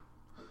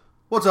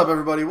What's up,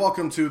 everybody?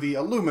 Welcome to the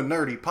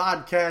Illuminerdi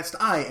Podcast.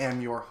 I am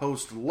your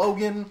host,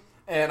 Logan.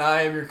 And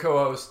I am your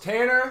co-host,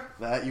 Tanner.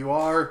 That you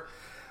are.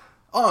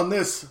 On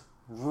this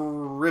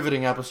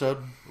riveting episode.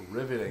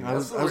 Riveting. I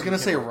was going to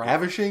say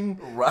ravishing,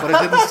 but it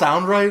didn't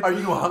sound right. Are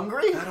you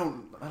hungry? I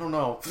don't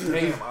know.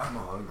 Damn, I'm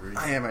hungry.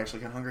 I am actually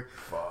kind of hungry.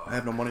 Fuck. I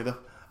have no money, though.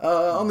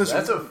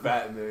 That's a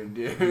fat mood,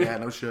 dude. Yeah,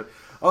 no shit.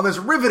 On this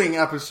riveting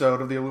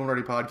episode of the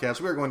Illuminerdi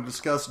Podcast, we are going to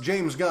discuss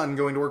James Gunn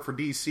going to work for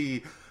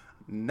DC,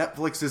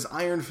 Netflix's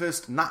Iron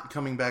Fist not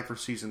coming back for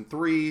Season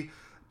 3,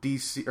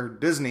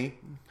 Disney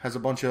has a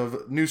bunch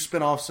of new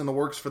spin-offs in the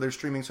works for their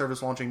streaming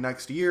service launching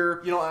next year.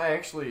 You know, I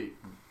actually...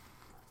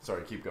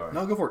 Sorry, keep going.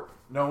 No, go for it.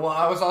 No, well,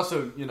 I was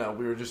also, we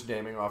were just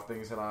naming off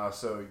things, and I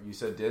also, you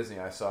said Disney,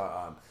 I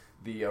saw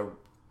the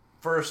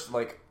first,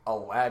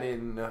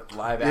 Aladdin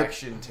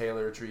live-action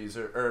trailer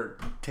teaser,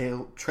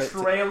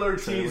 trailer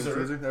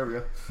teaser. There we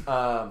go.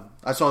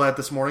 I saw that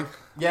this morning.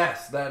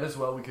 Yes, that as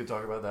well. We could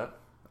talk about that.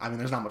 I mean,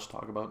 there's not much to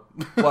talk about.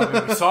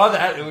 Well, we saw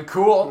that. It looked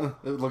cool.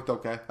 It looked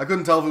okay. I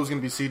couldn't tell if it was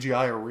going to be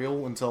CGI or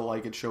real until,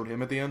 it showed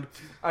him at the end.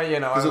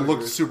 Because it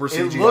looked super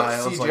CGI. It looked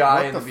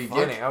CGI in the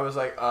beginning. I was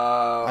like,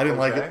 I didn't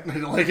like it.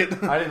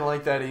 I didn't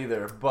like that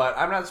either. But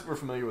I'm not super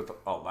familiar with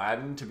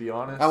Aladdin, to be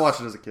honest. I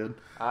watched it as a kid.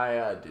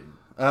 I didn't.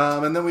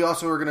 And then we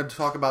also are going to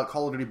talk about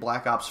Call of Duty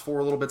Black Ops 4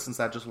 a little bit since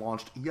that just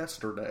launched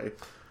yesterday.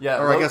 Yeah,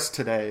 or I guess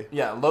today.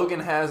 Yeah, Logan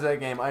has that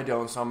game. I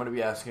don't, so I'm going to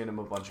be asking him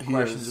a bunch of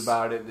questions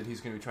about it that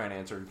he's going to be trying to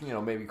answer.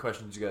 Maybe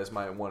questions you guys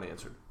might want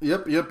answered.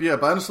 Yep.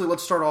 Honestly,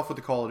 let's start off with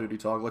the Call of Duty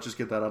talk. Let's just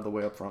get that out of the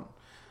way up front.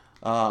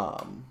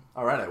 All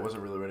right, I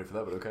wasn't really ready for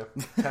that, but okay.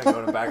 Kind of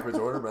going in backwards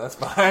order, but that's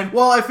fine.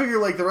 Well, I figure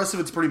the rest of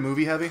it's pretty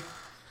movie heavy.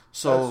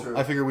 So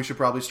I figure we should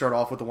probably start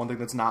off with the one thing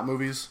that's not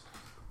movies.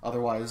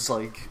 Otherwise, so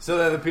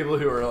that the people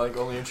who are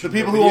only interested the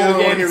people who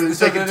only want to hear the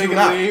second two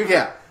out,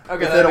 yeah.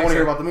 Okay, if they don't want to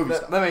hear about the movie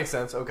stuff. That makes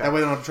sense. Okay, that way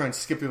they don't have to try and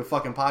skip through the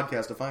fucking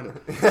podcast to find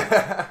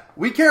it.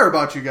 We care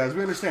about you guys.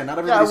 We understand. Not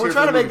everybody's here. We're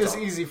trying to make this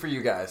easy for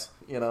you guys.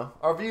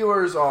 Our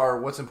viewers are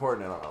what's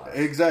important in our life.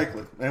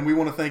 Exactly, and we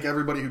want to thank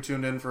everybody who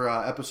tuned in for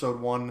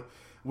episode 1.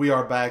 We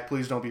are back.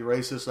 Please don't be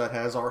racist. That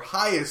has our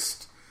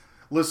highest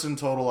listen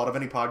total out of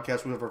any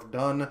podcast we've ever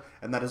done,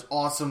 and that is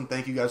awesome.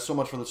 Thank you guys so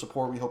much for the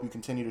support. We hope you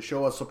continue to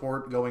show us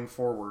support going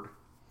forward.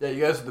 Yeah, you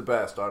guys are the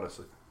best,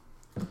 honestly.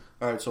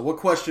 Alright, so what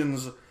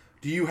questions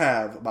do you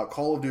have about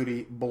Call of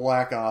Duty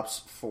Black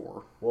Ops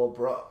 4?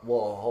 Well,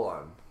 hold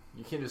on.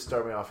 You can't just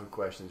start me off with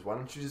questions. Why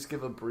don't you just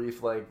give a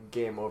brief,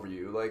 game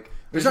overview?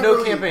 There's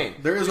no campaign.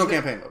 There's no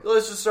campaign mode.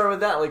 Let's just start with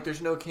that.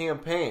 There's no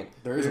campaign.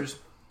 There's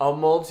a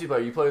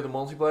multiplayer. You play the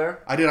multiplayer?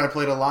 I did. I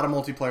played a lot of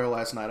multiplayer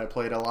last night. I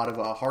played a lot of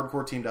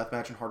hardcore team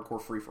deathmatch and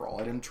hardcore free-for-all.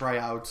 I didn't try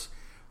out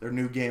their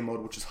new game mode,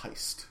 which is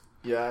Heist.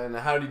 Yeah, and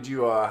how did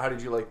you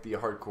like the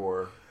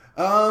hardcore?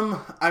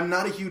 I'm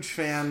not a huge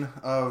fan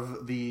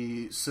of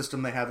the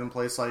system they have in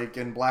place.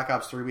 In Black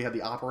Ops 3, we had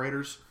the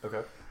operators.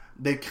 Okay.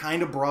 They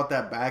kind of brought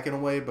that back in a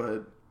way,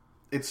 but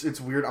it's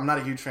weird. I'm not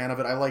a huge fan of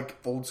it. I like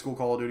old school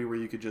Call of Duty where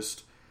you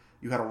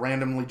had a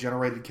randomly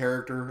generated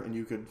character and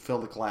you could fill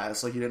the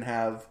class. You didn't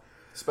have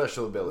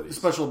special abilities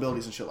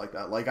and shit like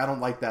that. I don't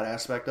like that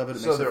aspect of it.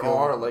 So there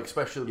are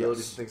special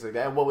abilities and things like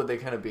that. And what would they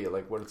kind of be?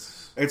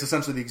 It's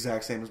essentially the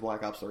exact same as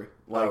Black Ops 3.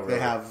 Really? They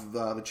have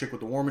the chick with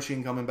the war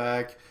machine coming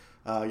back.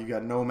 You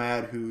got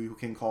Nomad who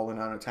can call in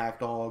on attack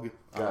dog.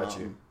 Got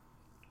you.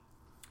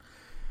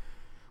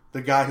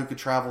 The guy who could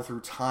travel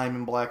through time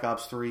in Black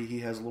Ops 3, he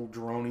has a little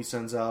drone he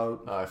sends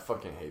out. Oh, I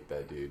fucking hate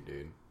that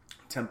dude.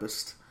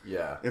 Tempest.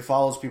 Yeah. It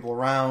follows people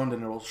around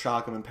and it'll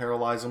shock them and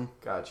paralyze them.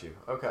 Got you.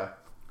 Okay.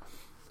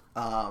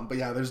 But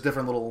yeah, there's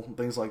different little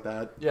things like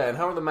that. Yeah, and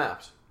how are the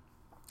maps?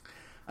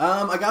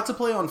 I got to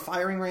play on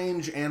Firing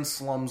Range and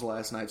Slums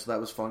last night, so that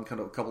was fun. Kind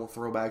of a couple of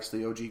throwbacks to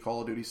the OG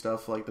Call of Duty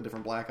stuff, the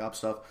different Black Ops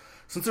stuff.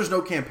 Since there's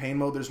no campaign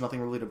mode, there's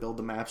nothing really to build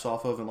the maps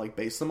off of and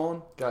base them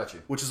on. Got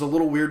you. Which is a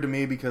little weird to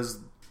me because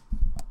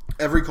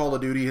every Call of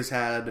Duty has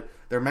had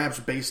their maps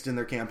based in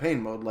their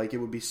campaign mode. It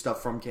would be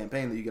stuff from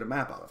campaign that you get a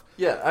map out of.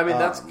 Yeah, I mean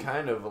that's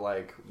kind of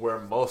where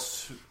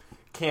most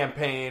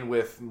campaign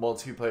with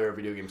multiplayer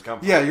video games come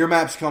from. Yeah, your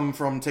maps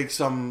take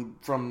some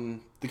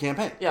from the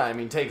campaign. Yeah, I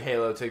mean take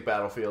Halo, take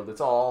Battlefield.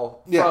 It's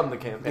all from the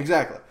campaign.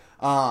 Exactly.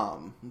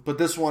 But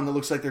this one, it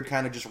looks like they're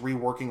kind of just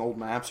reworking old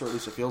maps, or at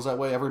least it feels that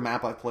way. Every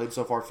map I've played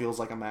so far feels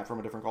like a map from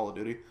a different Call of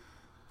Duty,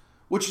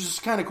 which is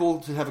kind of cool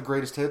to have a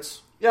greatest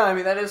hits. Yeah, I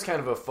mean that is kind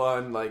of a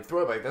fun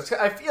throwback.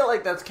 I feel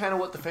like that's kind of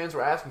what the fans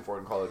were asking for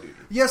in Call of Duty.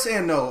 Yes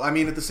and no. I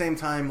mean at the same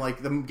time,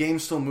 the game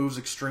still moves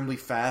extremely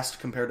fast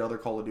compared to other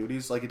Call of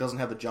Duties. It doesn't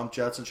have the jump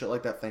jets and shit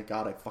like that. Thank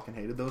God, I fucking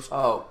hated those.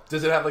 Oh,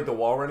 does it have the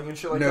wall running and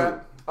shit like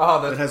that?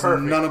 Oh, that's it has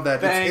perfect. None of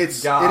that.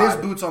 Thank God. It is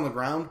boots on the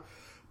ground,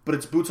 but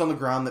it's boots on the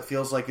ground that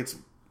feels like it's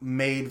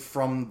made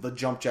from the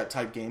jump jet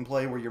type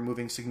gameplay where you're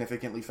moving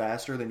significantly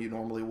faster than you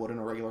normally would in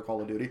a regular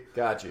Call of Duty.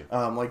 Got you.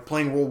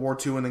 Playing World War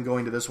II and then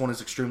going to this one is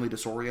extremely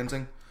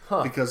disorienting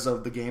because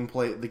of the game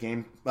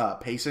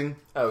pacing.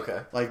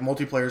 Okay.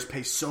 Multiplayers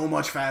pace so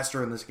much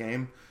faster in this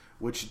game,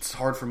 which it's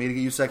hard for me to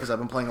get used to because I've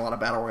been playing a lot of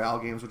Battle Royale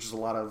games, which is a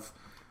lot of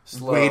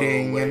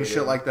waiting and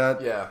shit like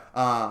that. Yeah.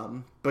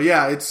 But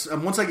yeah, it's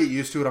once I get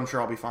used to it, I'm sure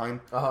I'll be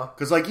fine. Uh-huh.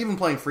 Because even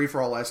playing free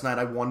for all last night,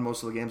 I won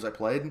most of the games I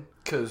played.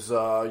 Because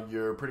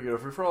you're pretty good at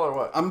free for all, or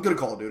what? I'm good at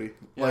Call of Duty.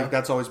 Yeah.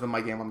 That's always been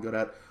my game I'm good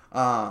at.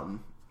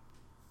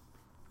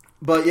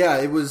 But yeah,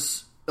 it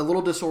was a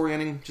little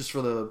disorienting just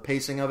for the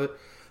pacing of it.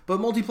 But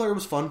multiplayer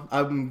was fun.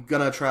 I'm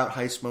gonna try out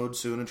heist mode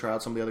soon and try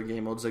out some of the other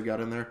game modes they've got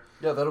in there.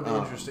 Yeah, that'll be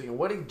interesting.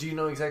 Do you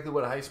know exactly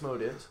what a heist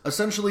mode is?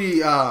 Essentially,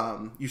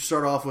 you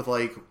start off with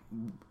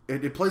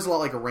it plays a lot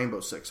like a Rainbow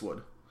Six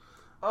would.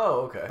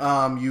 Oh, okay.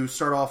 You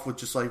start off with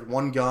just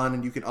one gun,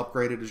 and you can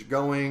upgrade it as you're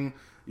going.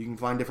 You can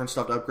find different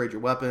stuff to upgrade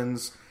your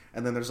weapons,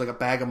 and then there's a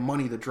bag of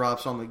money that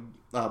drops on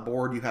the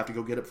board. You have to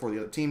go get it before the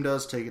other team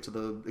does. Take it to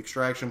the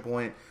extraction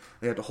point.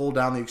 They have to hold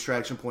down the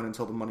extraction point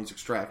until the money's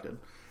extracted.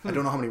 I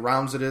don't know how many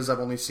rounds it is. I've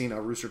only seen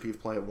Rooster Teeth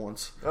play it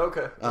once.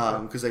 Okay.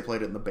 Because they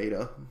played it in the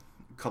beta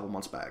a couple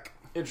months back.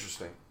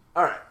 Interesting.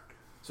 All right.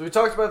 So we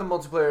talked about the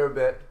multiplayer a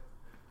bit.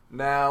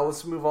 Now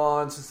let's move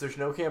on. Since there's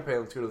no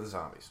campaign, let's go to the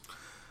zombies.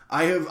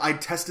 I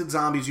tested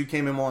zombies. You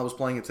came in while I was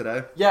playing it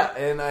today. Yeah,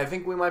 and I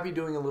think we might be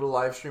doing a little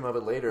live stream of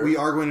it later. We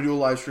are going to do a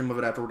live stream of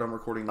it after we're done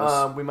recording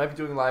this. We might be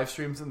doing live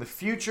streams in the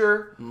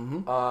future,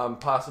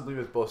 possibly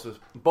with both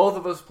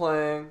of us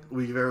playing.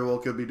 We very well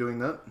could be doing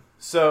that.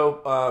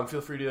 So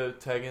feel free to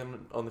tag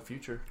in on the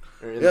future.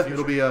 Yeah,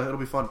 it'll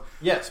be fun.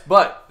 Yes,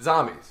 but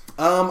zombies.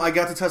 I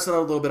got to test it out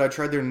a little bit. I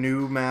tried their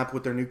new map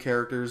with their new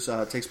characters.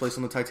 It takes place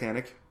on the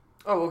Titanic.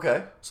 Oh,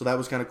 okay. So that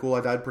was kind of cool.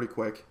 I died pretty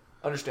quick.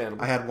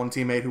 Understandable. I had one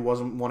teammate who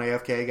wasn't one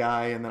AFK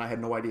guy, and then I had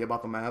no idea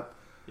about the map.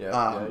 Yeah.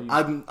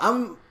 I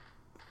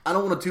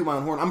don't want to toot my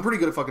own horn. I'm pretty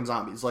good at fucking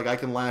zombies. I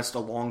can last a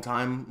long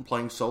time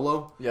playing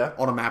solo. Yeah.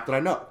 On a map that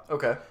I know.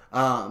 Okay.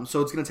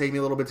 So it's going to take me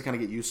a little bit to kind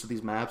of get used to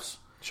these maps.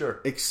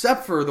 Sure.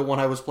 Except for the one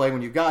I was playing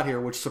when you got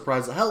here, which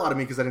surprised the hell out of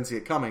me because I didn't see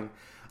it coming.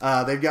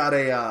 They've got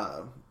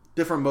a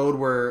different mode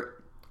where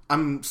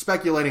I'm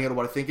speculating at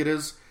what I think it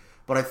is,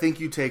 but I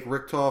think you take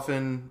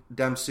Richtofen,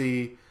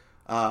 Dempsey,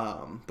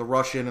 the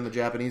Russian, and the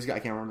Japanese guy. I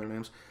can't remember their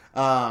names.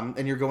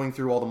 And you're going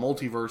through all the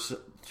multiverse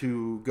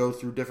to go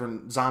through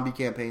different zombie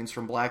campaigns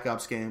from Black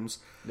Ops games.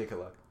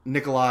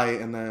 Nikolai,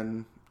 and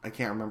then I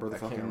can't remember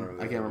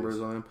his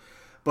name.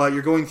 But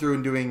you're going through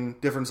and doing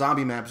different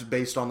zombie maps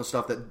based on the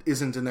stuff that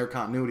isn't in their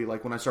continuity.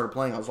 Like when I started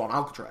playing, I was on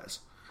Alcatraz.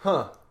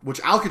 Huh.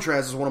 Which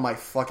Alcatraz is one of my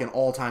fucking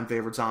all-time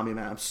favorite zombie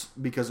maps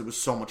because it was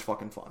so much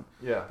fucking fun.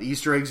 Yeah. The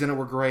Easter eggs in it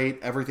were great.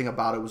 Everything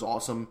about it was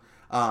awesome.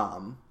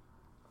 And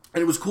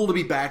it was cool to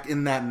be back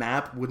in that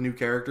map with new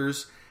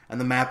characters.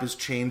 And the map has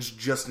changed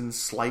just in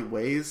slight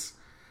ways.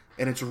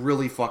 And it's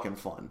really fucking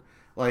fun.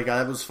 It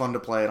was fun to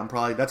play. And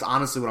that's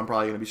honestly what I'm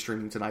probably going to be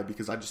streaming tonight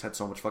because I just had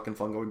so much fucking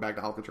fun going back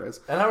to Alcatraz.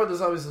 And how are the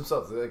zombies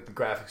themselves? The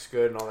graphics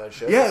good and all that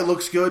shit? Yeah, it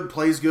looks good,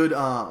 plays good.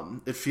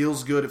 It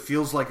feels good. It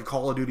feels like a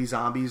Call of Duty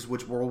Zombies,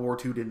 which World War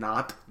II did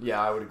not. Yeah,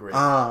 I would agree.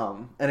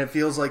 And it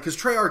feels like, because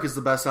Treyarch is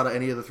the best out of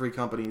any of the three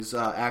companies,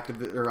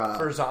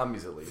 for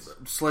zombies at least.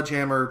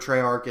 Sledgehammer,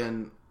 Treyarch,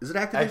 and is it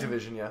Activision?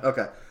 Activision, yeah.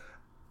 Okay.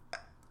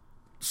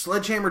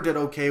 Sledgehammer did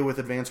okay with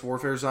Advanced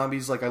Warfare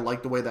Zombies. I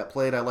liked the way that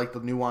played. I liked the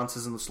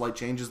nuances and the slight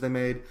changes they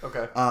made.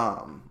 Okay.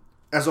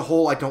 As a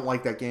whole, I don't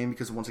like that game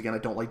because, once again, I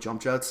don't like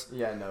jump jets.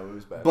 Yeah, no, it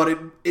was bad. But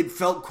it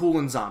felt cool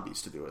in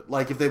Zombies to do it.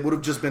 If they would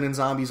have just been in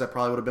Zombies, I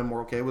probably would have been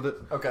more okay with it.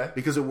 Okay.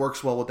 Because it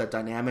works well with that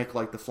dynamic,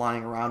 the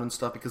flying around and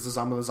stuff, because the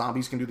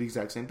zombies can do the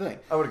exact same thing.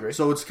 I would agree.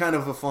 So it's kind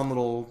of a fun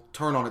little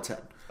turn on its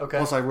head. Okay.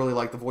 Plus, I really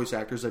like the voice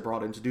actors they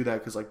brought in to do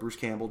that, because Bruce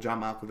Campbell,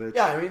 John Malkovich.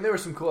 Yeah, there were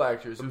some cool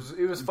actors.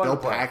 It was fun Bill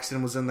to play.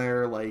 Paxton was in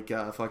there,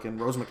 fucking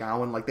Rose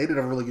McGowan. They did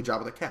a really good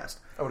job with the cast.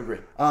 I would agree.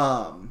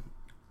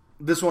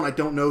 This one, I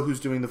don't know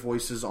who's doing the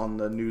voices on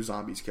the new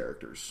Zombies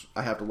characters.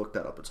 I have to look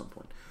that up at some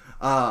point.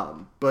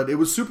 But it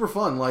was super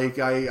fun.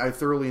 I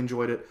thoroughly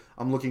enjoyed it.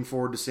 I'm looking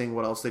forward to seeing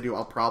what else they do.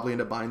 I'll probably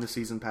end up buying the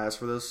season pass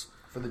for this.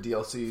 For the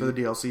DLC? For the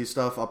DLC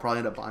stuff. I'll probably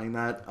end up buying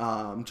that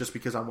just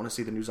because I want to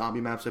see the new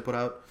zombie maps they put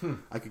out.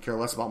 I could care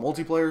less about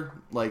multiplayer.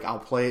 I'll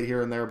play it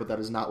here and there, but that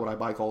is not what I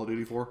buy Call of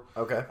Duty for.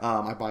 Okay.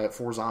 I buy it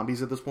for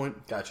zombies at this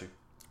point. Got you.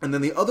 And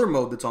then the other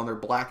mode that's on there,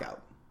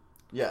 Blackout.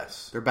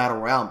 Yes. Their Battle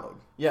Royale mode.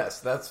 Yes,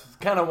 that's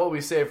kind of what we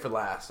saved for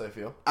last, I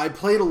feel. I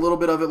played a little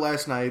bit of it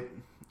last night.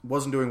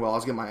 Wasn't doing well. I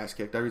was getting my ass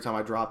kicked. Every time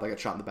I dropped, I got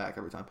shot in the back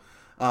every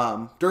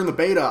time. During the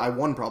beta, I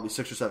won probably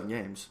 6 or 7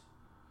 games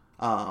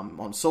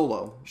on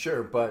solo.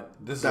 Sure, but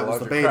that was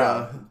the beta.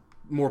 Crowd.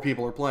 More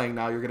people are playing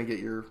now. You're going to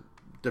get your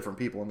different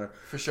people in there.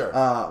 For sure.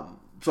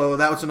 So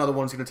that was another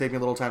one that's going to take me a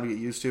little time to get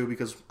used to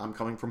because I'm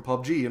coming from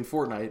PUBG and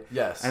Fortnite.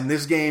 Yes. And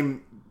this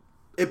game,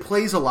 it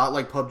plays a lot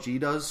like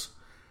PUBG does,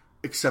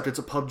 except it's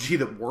a PUBG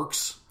that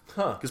works.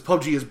 Huh. Because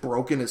PUBG is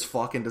broken as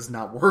fuck and does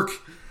not work.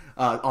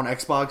 On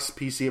Xbox,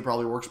 PC, it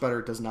probably works better.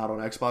 It does not on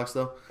Xbox,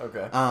 though.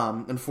 Okay.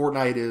 And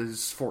Fortnite is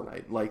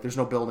Fortnite. There's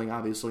no building,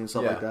 obviously, and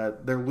stuff like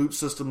that. Their loot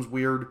system's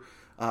weird.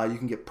 You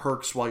can get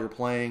perks while you're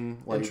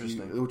playing.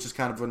 Interesting. Which is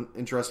kind of an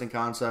interesting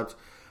concept.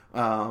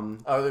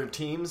 Are there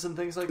teams and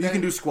things like that? You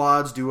can do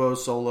squads,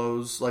 duos,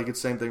 solos. It's the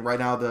same thing. Right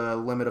now, the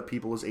limit of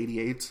people is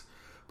 88.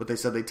 But they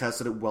said they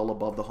tested it well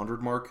above the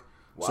 100 mark.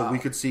 Wow. So we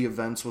could see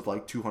events with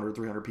like 200,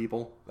 300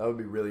 people. That would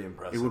be really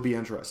impressive. It would be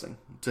interesting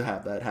to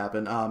have that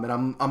happen. And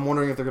I'm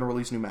wondering if they're going to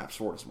release new maps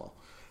for it as well.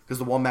 Because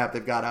the one map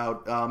they've got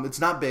out, it's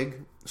not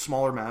big,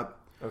 smaller map.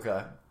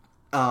 Okay.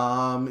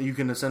 You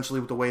can essentially,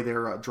 with the way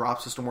their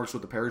drop system works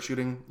with the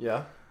parachuting,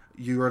 yeah,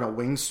 you're in a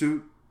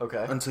wingsuit.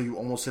 Okay. Until you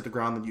almost hit the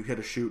ground, then you hit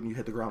a chute and you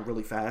hit the ground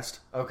really fast.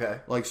 Okay.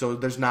 Like, so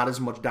there's not as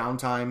much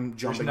downtime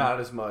jumping. There's not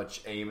as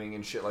much aiming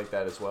and shit like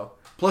that as well.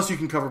 Plus, you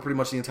can cover pretty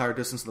much the entire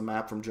distance of the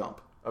map from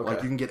jump. Okay.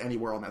 Like, you can get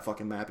anywhere on that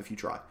fucking map if you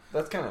try.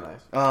 That's kind of nice.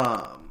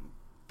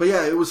 But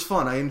yeah, it was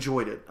fun. I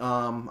enjoyed it.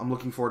 I'm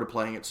looking forward to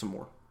playing it some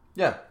more.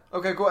 Yeah.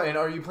 Okay, cool. And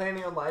are you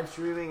planning on live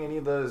streaming any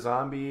of the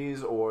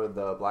zombies or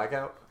the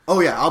Blackout? Oh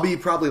yeah, I'll be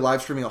probably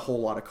live streaming a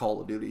whole lot of Call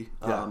of Duty.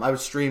 Yeah. I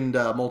was streamed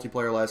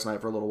multiplayer last night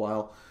for a little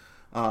while.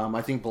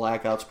 I think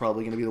Blackout's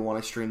probably going to be the one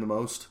I stream the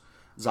most.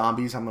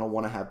 Zombies, I'm going to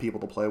want to have people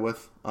to play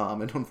with.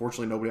 And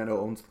unfortunately, nobody I know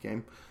owns the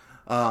game.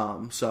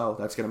 So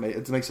that's going to make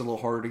it makes it a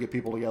little harder to get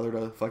people together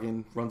to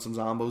fucking run some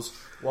zombos.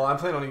 Well, I'm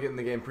planning on getting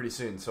the game pretty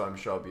soon, so I'm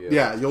sure I'll be.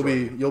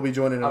 You'll be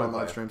joining in on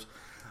live streams.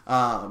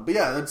 But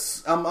yeah,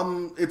 it's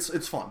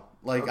fun.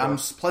 Like, okay. I'm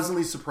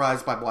pleasantly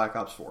surprised by Black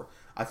Ops 4.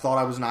 I thought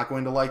I was not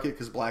going to like it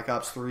because Black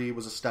Ops 3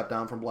 was a step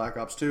down from Black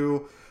Ops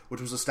 2,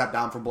 which was a step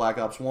down from Black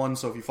Ops 1.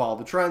 So if you follow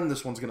the trend,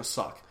 this one's going to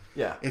suck.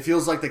 Yeah. It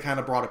feels like they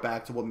kind of brought it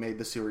back to what made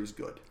the series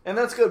good. And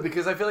that's good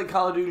because I feel like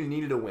Call of Duty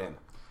needed a win.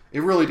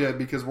 It really did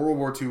because World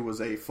War II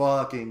was a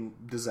fucking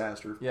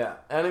disaster. Yeah.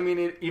 And I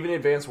mean, even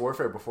Advanced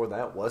Warfare before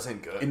that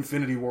wasn't good.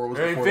 Infinity War was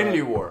before Infinity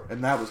that, War.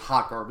 And that was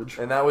hot garbage.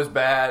 And that was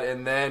bad.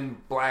 And then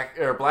Black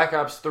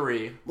Ops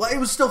 3. Well, it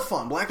was still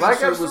fun. Black Ops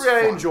 3 was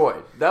I fun.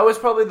 enjoyed. That was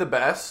probably the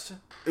best.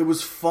 It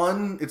was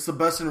fun. It's the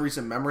best in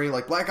recent memory.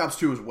 Like, Black Ops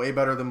 2 is way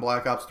better than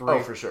Black Ops 3.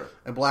 Oh, for sure.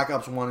 And Black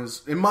Ops 1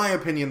 is, in my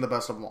opinion, the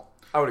best of them all.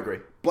 I would agree.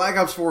 Black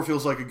Ops 4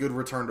 feels like a good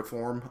return to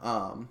form.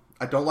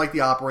 I don't like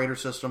the operator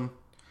system,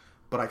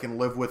 but I can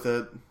live with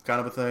it, kind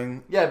of a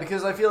thing. Yeah,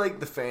 because I feel like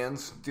the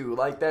fans do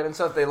like that and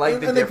stuff. They like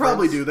the and they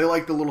probably do. They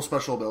like the little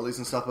special abilities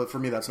and stuff, but for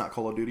me, that's not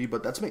Call of Duty,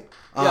 but that's me.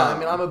 Yeah, I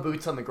mean, I'm a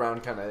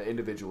boots-on-the-ground kind of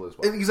individual as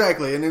well.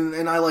 Exactly,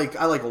 and I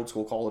like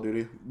old-school Call of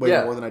Duty way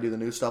more than I do the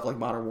new stuff, like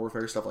Modern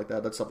Warfare, stuff like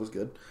that. That stuff was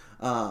good.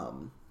 But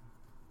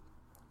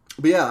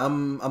yeah,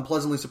 I'm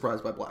pleasantly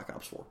surprised by Black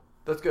Ops 4.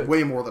 That's good.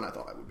 Way more than I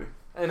thought I would be.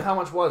 And how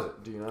much was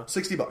it? Do you know?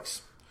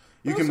 $60.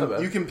 You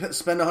can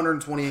spend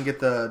 $120 and get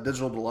the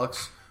digital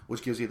deluxe,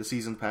 which gives you the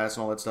season pass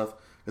and all that stuff.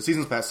 The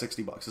season pass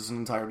 $60. It's an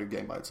entire new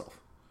game by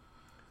itself.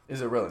 Is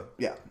it really?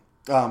 Yeah,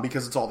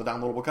 because it's all the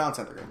downloadable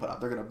content they're going to put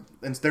out.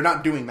 And they're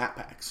not doing map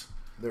packs.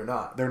 They're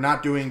not. They're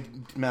not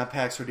doing map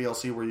packs or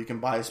DLC where you can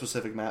buy a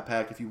specific map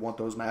pack if you want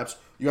those maps.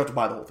 You have to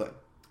buy the whole thing.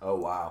 Oh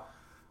wow.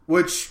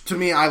 Which to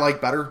me I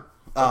like better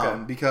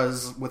Okay.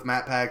 because with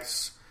map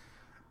packs,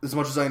 as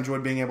much as I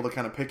enjoyed being able to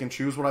kind of pick and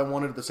choose what I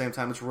wanted, at the same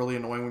time, it's really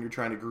annoying when you're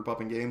trying to group up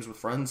in games with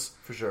friends.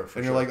 For sure.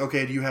 And you're like,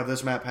 okay, do you have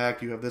this map pack?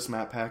 Do you have this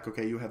map pack?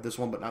 Okay, you have this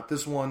one, but not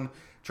this one.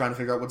 Trying to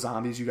figure out what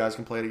zombies you guys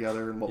can play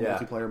together and what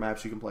multiplayer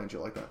maps you can play and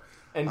shit like that.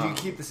 And do you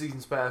keep the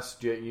season's pass?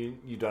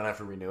 You don't have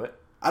to renew it?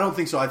 I don't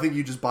think so. I think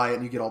you just buy it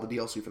and you get all the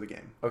DLC for the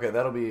game. Okay,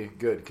 that'll be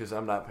good because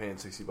I'm not paying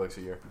 $60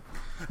 a year.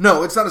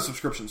 No, it's not a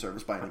subscription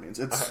service by any means.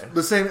 It's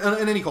the same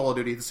in any Call of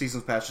Duty. The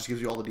season's pass just gives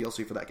you all the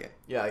DLC for that game.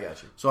 Yeah, I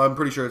got you. So I'm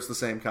pretty sure it's the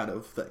same kind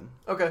of thing.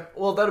 Okay,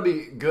 well that'll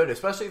be good,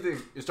 especially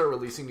if you start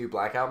releasing new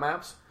Blackout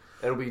maps.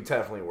 It'll be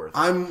definitely worth it.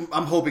 I'm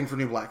hoping for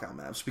new Blackout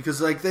maps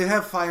because like they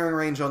have firing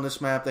range on this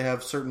map. They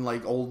have certain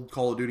like old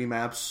Call of Duty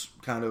maps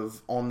kind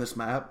of on this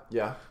map.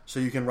 Yeah.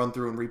 So you can run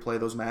through and replay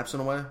those maps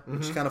in a way,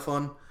 which is kind of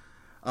fun.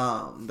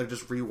 They're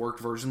just reworked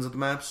versions of the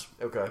maps.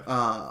 Okay.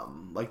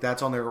 Like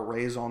that's on there.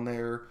 Arrays on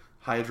there.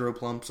 Hydro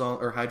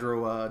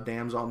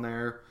dams on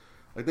there.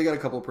 Like they got a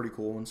couple of pretty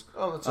cool ones.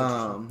 Oh, that's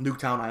interesting.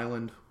 Nuketown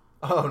Island.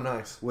 Oh,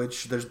 nice.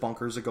 Which there's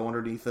bunkers that go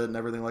underneath it and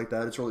everything like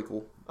that. It's really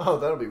cool. Oh,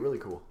 that'll be really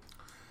cool.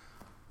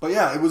 But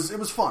yeah, it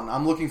was fun.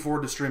 I'm looking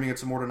forward to streaming it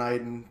some more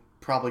tonight and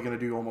probably going to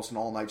do almost an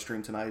all-night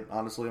stream tonight.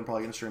 Honestly, I'm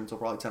probably going to stream until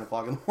probably 10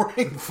 o'clock in the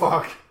morning.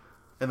 Fuck.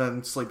 And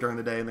then sleep during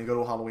the day and then go to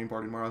a Halloween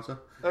party tomorrow. So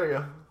there you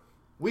go.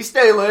 We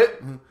stay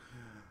lit.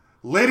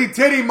 Lady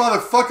titty,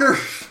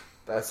 motherfucker.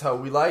 That's how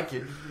we like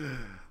it.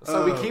 That's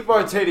how we keep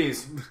our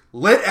titties.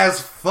 Lit as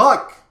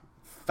fuck,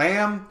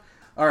 fam.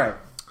 Alright,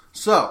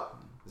 so.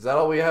 Is that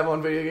all we have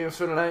on video games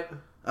for tonight?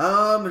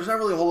 There's not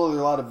really a whole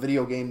lot of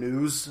video game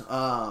news.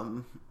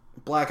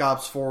 Black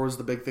Ops 4 was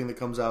the big thing that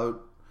comes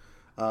out.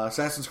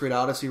 Assassin's Creed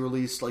Odyssey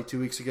released like 2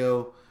 weeks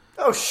ago.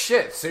 Oh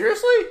shit,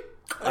 seriously?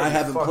 I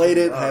haven't played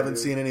it, haven't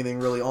seen anything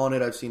really on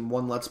it. I've seen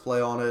one Let's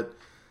Play on it.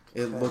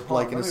 It looked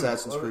like an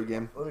Assassin's Creed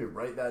game. Let me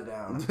write that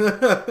down.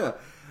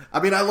 I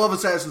mean, I love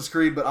Assassin's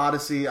Creed, but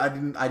Odyssey, I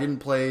didn't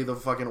play the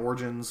fucking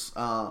Origins.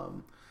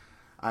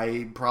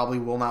 I probably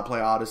will not play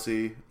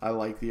Odyssey. I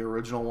like the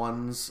original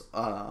ones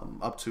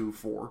up to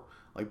 4.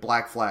 Like,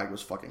 Black Flag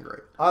was fucking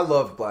great. I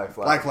loved Black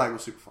Flag. Black Flag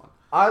was super fun.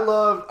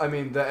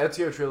 The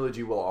Ezio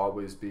trilogy will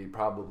always be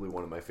probably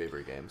one of my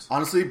favorite games.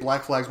 Honestly,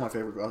 Black Flag's my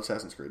favorite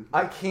Assassin's Creed.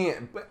 I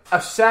can't. But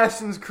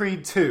Assassin's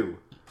Creed 2.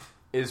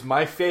 is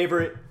my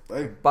favorite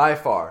by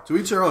far. To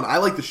each their own. I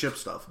like the ship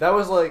stuff. That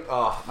was like,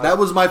 that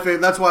was my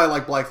favorite. That's why I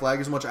like Black Flag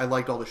as much. I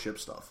liked all the ship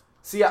stuff.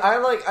 See,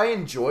 I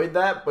enjoyed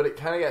that, but it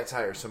kind of got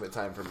tiresome at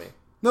time for me.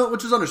 No,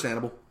 which is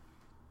understandable.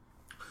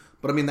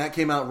 But I mean, that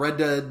came out. Red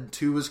Dead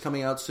 2 is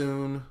coming out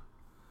soon.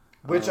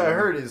 Which I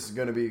heard is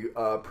going to be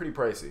pretty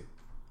pricey.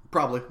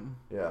 Probably.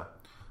 Yeah.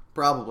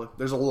 Probably.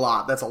 There's a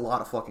lot. That's a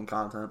lot of fucking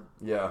content.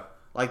 Yeah.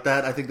 Like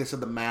that, I think they said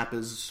the map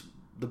is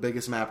the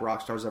biggest map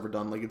Rockstar's ever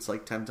done. Like, it's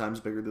like 10 times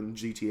bigger than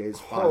GTA's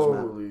 5's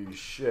map. Holy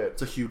shit.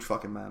 It's a huge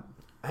fucking map.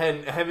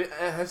 And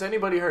has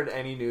anybody heard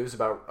any news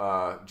about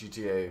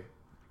GTA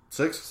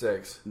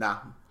 6? Nah.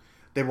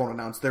 They won't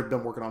announce. They've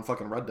been working on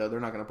fucking Red Dead.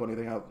 They're not going to put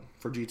anything out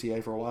for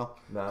GTA for a while.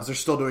 No. Because they're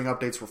still doing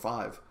updates for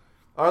 5.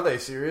 Are they?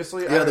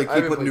 Seriously? Yeah, they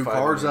keep putting new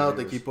cars out.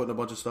 They keep putting a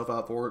bunch of stuff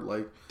out for it.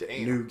 Like,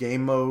 new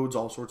game modes,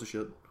 all sorts of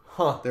shit.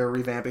 Huh. They're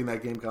revamping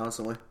that game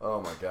constantly. Oh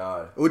my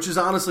god. Which is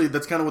honestly,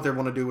 that's kind of what they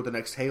want to do with the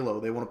next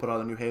Halo. They want to put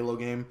out a new Halo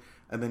game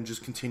and then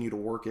just continue to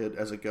work it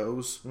as it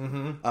goes.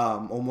 Mm-hmm.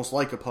 Almost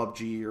like a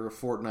PUBG or a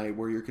Fortnite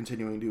where you're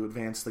continuing to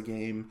advance the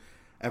game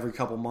every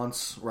couple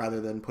months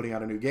rather than putting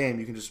out a new game.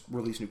 You can just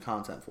release new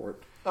content for it.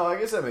 Oh, I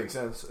guess that makes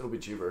sense. It'll be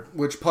cheaper.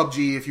 Which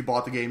PUBG, if you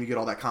bought the game, you get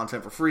all that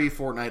content for free.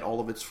 Fortnite, all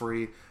of it's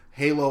free.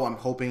 Halo, I'm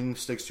hoping,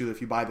 sticks to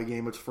if you buy the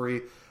game, it's free.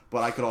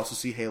 But I could also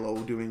see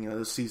Halo doing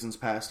a Seasons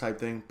Pass type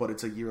thing, but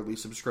it's a yearly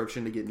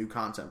subscription to get new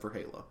content for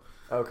Halo.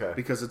 Okay.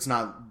 Because it's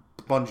not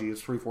Bungie,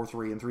 it's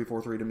 343, and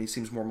 343 to me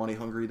seems more money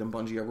hungry than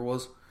Bungie ever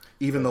was.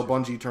 Even though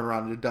Bungie turned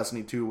around into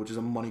Destiny 2, which is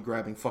a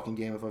money-grabbing fucking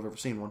game if I've ever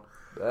seen one.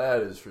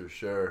 That is for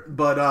sure.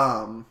 But,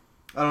 I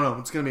don't know.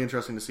 It's going to be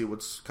interesting to see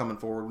what's coming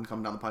forward and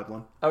coming down the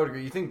pipeline. I would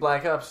agree. You think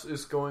Black Ops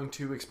is going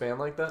to expand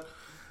like that?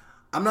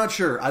 I'm not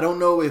sure. I don't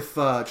know if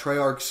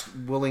Treyarch's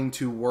willing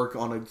to work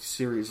on a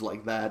series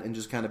like that and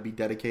just kind of be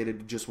dedicated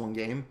to just one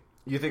game.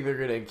 You think they're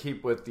going to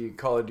keep with the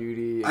Call of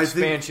Duty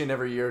expansion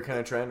every year kind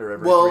of trend, or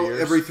every 3 years?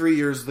 Well, every 3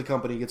 years the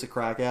company gets a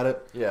crack at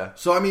it. Yeah.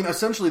 So, I mean,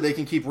 essentially they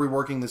can keep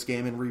reworking this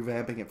game and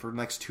revamping it for the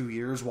next 2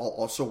 years while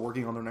also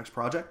working on their next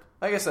project.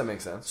 I guess that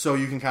makes sense. So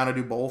you can kind of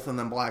do both, and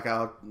then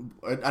Blackout...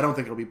 I don't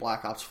think it'll be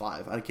Black Ops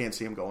 5. I can't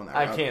see them going that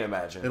route. I can't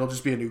imagine. It'll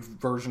just be a new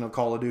version of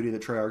Call of Duty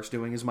that Treyarch's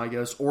doing, is my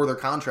guess. Or their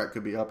contract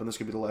could be up, and this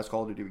could be the last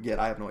Call of Duty we get.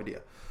 I have no idea.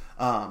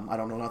 I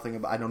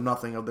know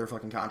nothing of their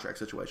fucking contract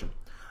situation.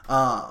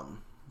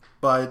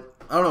 But,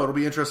 I don't know, it'll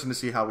be interesting to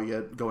see how we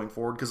get going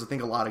forward, because I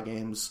think a lot of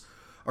games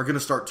are going to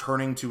start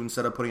turning to,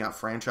 instead of putting out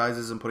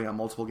franchises and putting out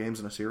multiple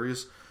games in a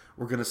series,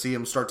 we're going to see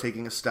them start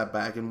taking a step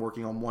back and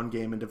working on one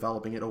game and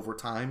developing it over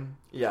time.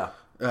 Yeah.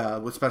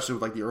 Especially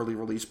with like the early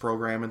release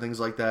program and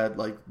things like that.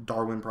 Like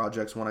Darwin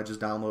Project's one I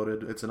just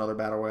downloaded. It's another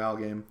Battle Royale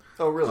game.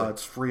 Oh, really?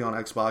 It's free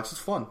on Xbox. It's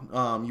fun.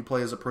 You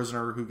play as a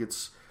prisoner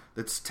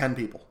it's 10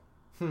 people.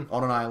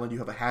 On an island. You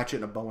have a hatchet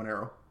and a bow and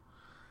arrow.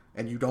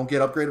 And you don't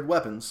get upgraded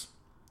weapons.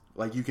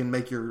 Like, you can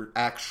make your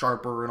axe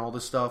sharper and all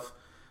this stuff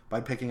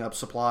by picking up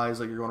supplies.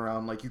 Like, you're going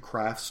around, like, you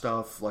craft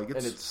stuff. Like, and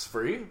it's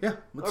free? Yeah.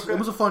 It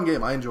was a fun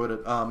game. I enjoyed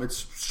it.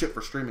 It's shit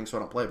for streaming, so I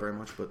don't play it very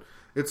much. But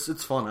it's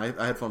fun.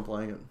 I had fun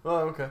playing it. Oh,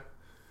 okay.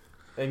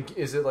 And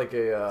is it like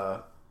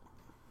a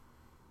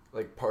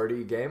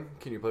party game?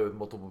 Can you play with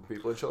multiple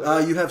people and shit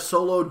like that? You have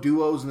solo,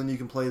 duos, and then you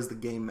can play as the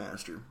game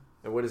master.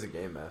 And what is a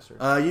game master?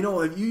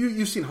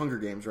 You've seen Hunger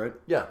Games, right?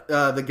 Yeah.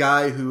 The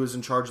guy who is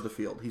in charge of the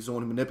field. He's the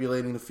one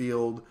manipulating the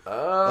field.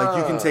 Oh. Like,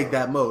 you can take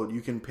that mode. You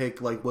can pick,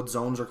 like, what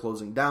zones are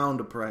closing down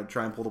to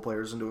try and pull the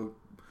players into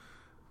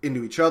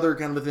each other,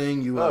 kind of a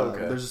thing.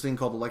 There's this thing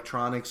called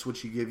electronics,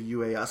 which you give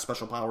you a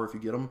special power if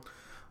you get them.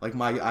 Like,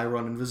 I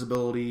run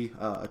invisibility,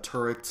 a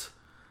turret,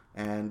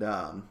 and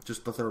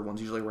just the third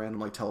one's usually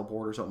random, like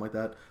teleport or something like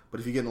that. But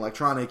if you get an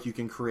electronic, you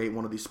can create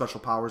one of these special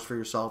powers for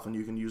yourself, and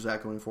you can use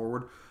that going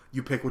forward.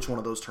 You pick which one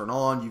of those turn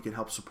on. You can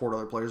help support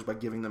other players by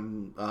giving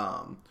them,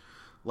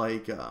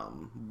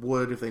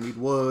 wood if they need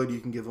wood. You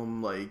can give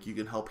them, like, you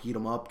can help heat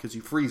them up because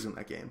you freeze in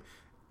that game.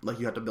 Like,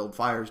 you have to build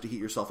fires to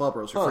heat yourself up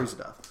or else you freeze to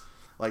death.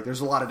 Like,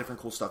 there's a lot of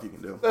different cool stuff you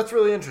can do. That's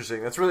really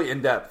interesting. That's really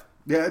in-depth.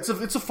 Yeah, it's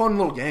a fun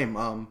little game.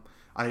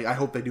 I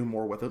hope they do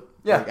more with it.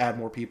 Yeah. Like, add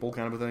more people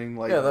kind of a thing.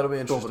 Like, yeah, that'll be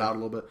interesting. Build it out a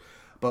little bit.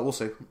 But we'll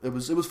see. It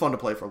was fun to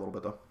play for a little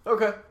bit, though.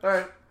 Okay,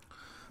 alright.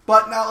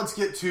 But now let's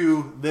get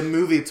to the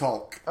movie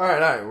talk.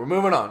 Alright, we're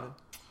moving on.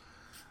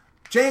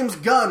 James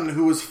Gunn,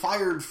 who was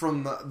fired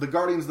from the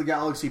Guardians of the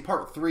Galaxy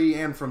Part 3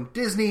 and from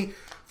Disney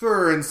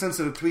for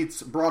insensitive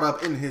tweets brought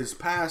up in his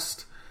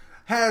past,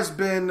 has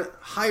been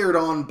hired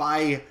on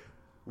by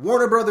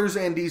Warner Brothers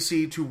and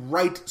DC to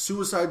write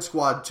Suicide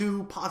Squad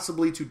 2,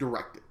 possibly to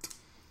direct it.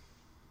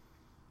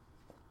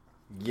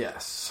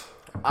 Yes,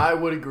 I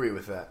would agree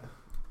with that.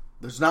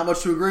 There's not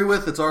much to agree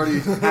with. It's already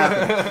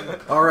happened.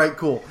 All right,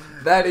 cool.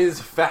 That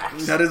is fact.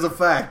 That is a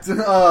fact.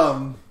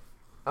 How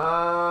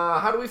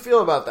do we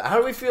feel about that? How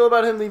do we feel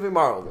about him leaving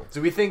Marvel?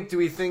 Do we think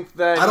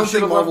that I don't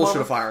think Marvel should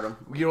have fired him.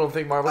 You don't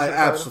think Marvel should have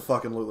fired him?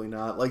 Absolutely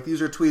not. Like,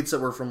 these are tweets that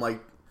were from, like,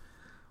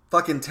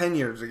 fucking 10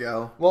 years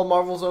ago. Well,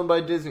 Marvel's owned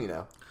by Disney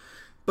now.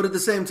 But at the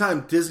same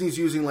time, Disney's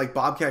using, like,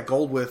 Bobcat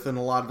Goldthwait in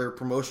a lot of their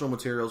promotional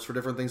materials for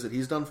different things that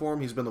he's done for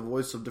him. He's been the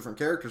voice of different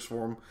characters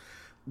for him.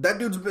 That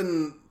dude's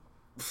been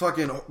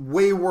fucking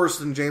way worse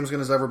than James Gunn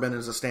has ever been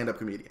as a stand-up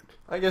comedian.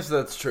 I guess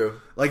that's true.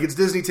 Like, it's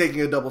Disney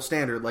taking a double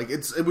standard. Like,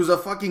 it was a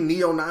fucking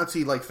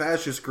neo-Nazi, like,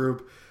 fascist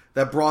group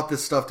that brought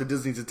this stuff to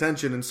Disney's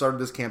attention and started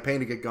this campaign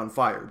to get Gunn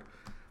fired.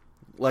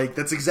 Like,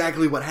 that's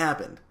exactly what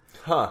happened.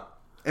 Huh.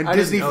 And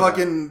Disney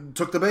fucking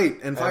took the bait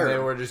and fired him. And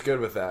they were just good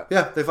with that.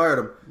 Yeah, they fired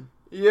him.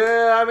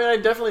 Yeah, I mean, I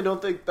definitely don't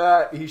think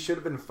that he should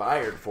have been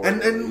fired for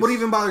it. And what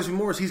even bothers me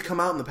more is he's come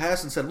out in the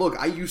past and said, look,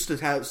 I used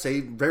to say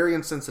very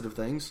insensitive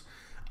things.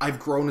 I've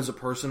grown as a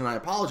person, and I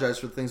apologize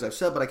for the things I've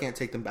said, but I can't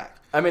take them back.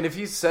 I mean, if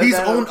he's said he's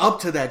that... owned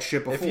up to that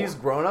shit before. If he's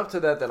grown up to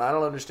that, then I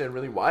don't understand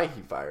really why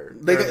he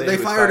fired. They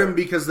fired him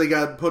because they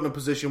got put in a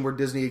position where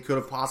Disney could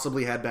have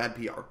possibly had bad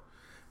PR.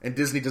 And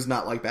Disney does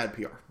not like bad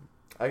PR.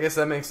 I guess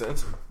that makes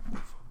sense.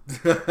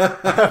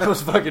 I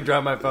almost fucking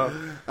dropped my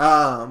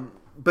phone.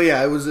 But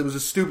yeah, it was a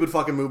stupid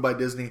fucking move by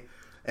Disney,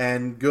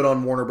 and good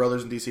on Warner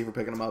Brothers and DC for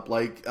picking them up.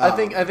 Like, I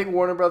think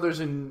Warner Brothers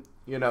and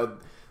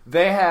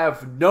they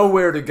have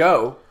nowhere to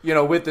go,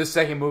 with this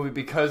second movie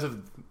because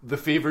of the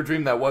fever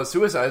dream that was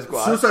Suicide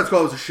Squad. Suicide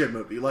Squad was a shit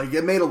movie. Like,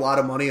 it made a lot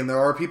of money, and there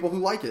are people who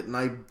like it, and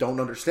I don't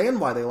understand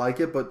why they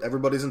like it, but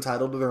everybody's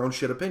entitled to their own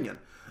shit opinion.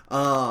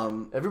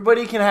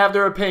 Everybody can have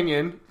their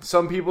opinion.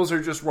 Some people's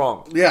are just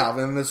wrong. Yeah,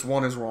 and this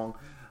one is wrong.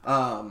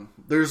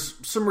 There's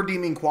some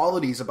redeeming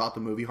qualities about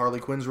the movie. Harley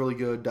Quinn's really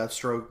good.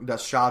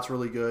 Deathshot's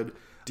really good.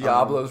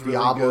 Diablo's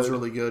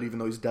really good, even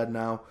though he's dead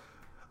now.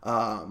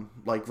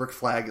 Like, Rick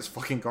Flag is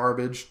fucking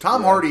garbage.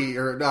 Tom Hardy,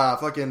 or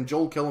fucking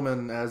Joel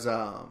Kinnaman as,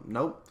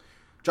 nope.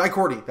 Jai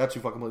Courtney, that's who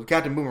fucking was.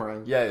 Captain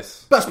Boomerang.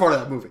 Yes. Best part of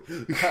that movie.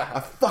 I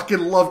fucking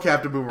love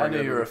Captain Boomerang. I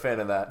knew you were a fan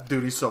of that.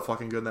 Dude, he's so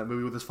fucking good in that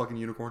movie with his fucking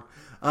unicorn.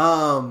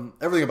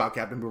 Everything about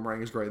Captain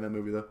Boomerang is great in that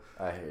movie, though.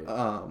 I hate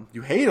it.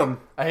 You hate him?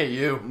 I hate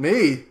you.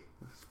 Me?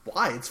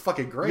 Why? It's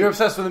fucking great. You're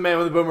obsessed with the man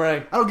with the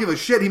boomerang. I don't give a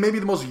shit. He may be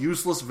the most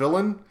useless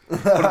villain,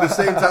 but at the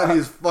same time, he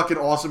is fucking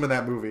awesome in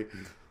that movie.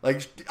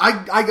 Like,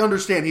 I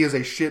understand he is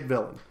a shit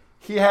villain.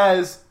 He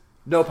has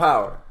no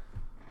power.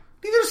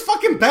 Neither is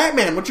fucking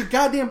Batman. What's your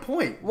goddamn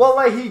point? Well,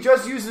 like, he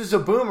just uses a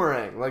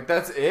boomerang. Like,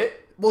 that's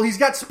it? Well, he's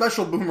got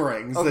special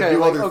boomerangs that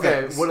do other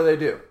things. What do they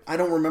do? I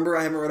don't remember.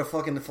 I haven't read a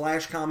fucking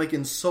Flash comic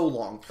in so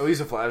long. Oh,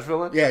 he's a Flash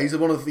villain? Yeah, he's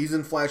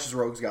in Flash's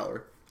Rogues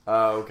Gallery.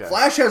 Oh, okay.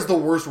 Flash has the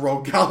worst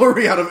rogue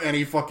gallery out of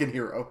any fucking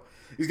hero.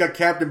 He's got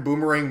Captain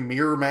Boomerang,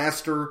 Mirror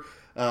Master,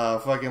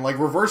 fucking, like,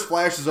 Reverse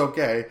Flash is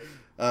okay.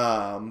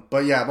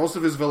 But yeah, most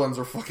of his villains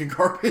are fucking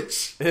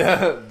garbage.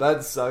 Yeah,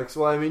 that sucks.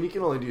 Well, I mean, you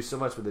can only do so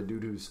much with a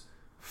dude who's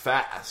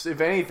fast. If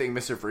anything,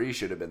 Mr. Freeze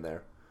should have been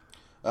there.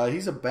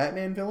 He's a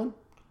Batman villain?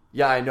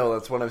 Yeah, I know,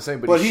 that's what I'm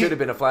saying, but he should have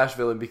been a Flash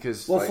villain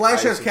because... Well, like,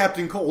 Flash has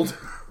Captain Cold.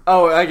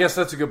 Oh, I guess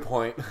that's a good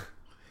point.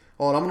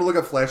 Hold on, I'm gonna look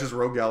up Flash's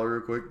rogue gallery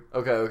real quick.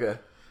 Okay.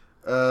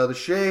 The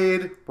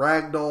Shade,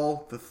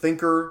 Ragdoll, the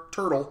Thinker,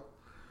 Turtle,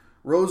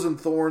 Rose and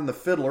Thorn, the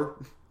Fiddler,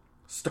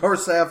 Star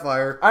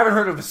Sapphire. I haven't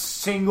heard of a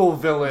single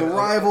villain. The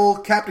Rival,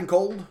 Captain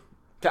Cold.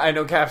 I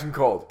know Captain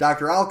Cold.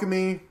 Dr.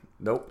 Alchemy.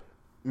 Nope.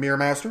 Mirror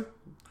Master.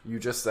 You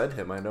just said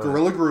him, I know.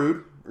 Gorilla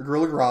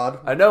Grodd.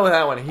 I know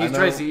that one. He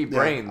tries to eat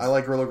brains. I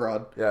like Gorilla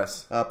Grodd.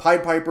 Yes.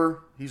 Pied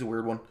Piper. He's a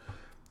weird one.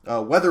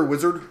 Weather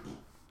Wizard.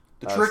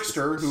 The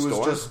Trickster, who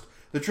is just...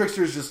 The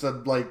Trickster is just a,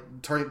 like,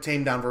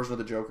 tamed down version of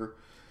the Joker.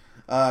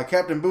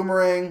 Captain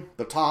Boomerang.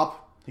 The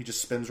Top. He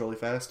just spins really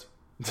fast.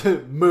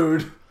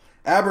 Mood.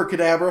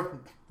 Abracadabra.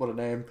 What a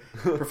name.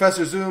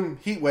 Professor Zoom.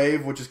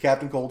 Heatwave, which is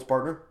Captain Cold's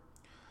partner.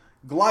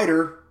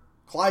 Glider.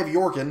 Clive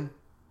Yorkin.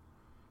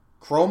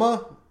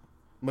 Chroma.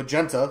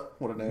 Magenta.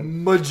 What a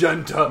name.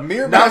 Magenta.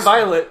 Not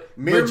Violet.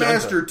 Mirror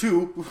Master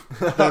 2.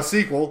 The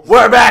sequel.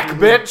 We're back,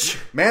 bitch.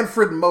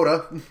 Manfred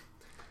Moda.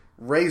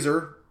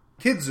 Razor.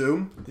 Kid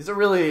Zoom. These are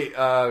really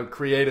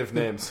creative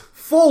names.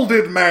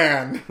 Folded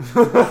Man.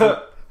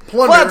 Plunder.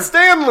 Flat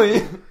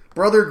Stanley.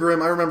 Brother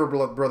Grimm. I remember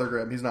Brother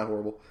Grimm. He's not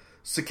horrible.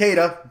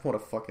 Cicada. What a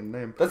fucking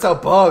name. That's a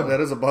bug. That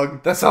is a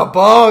bug. That's a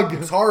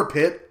bug. Tar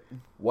Pit.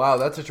 Wow,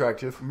 that's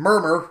attractive.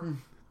 Murmur.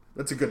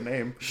 That's a good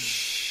name.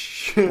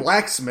 Shh.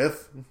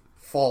 Blacksmith.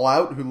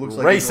 Fallout, who looks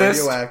like Racist.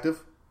 He's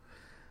radioactive.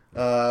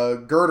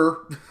 Girder.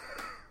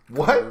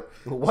 What?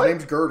 His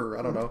name's Girder.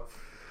 I don't know.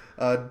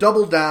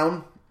 Double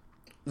Down.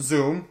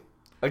 Zoom.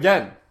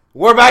 Again.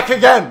 We're back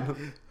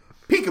again.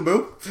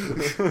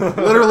 Peekaboo.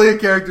 Literally a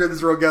character in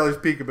this Rogue Gallery's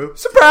Peekaboo.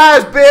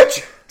 Surprise,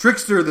 bitch.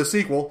 Trickster, the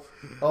sequel.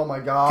 Oh my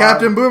god.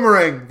 Captain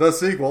Boomerang, the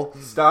sequel.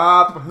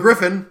 Stop.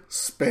 Griffin,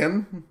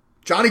 Spin.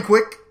 Johnny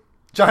Quick.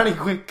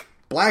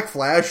 Black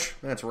Flash.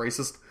 That's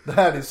racist.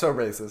 That is so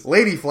racist.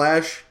 Lady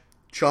Flash.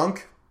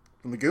 Chunk.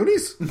 From the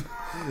Goonies?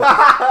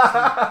 I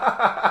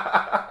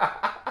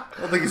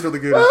don't think he's from the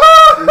Goonies.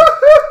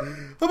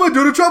 How about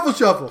doing a truffle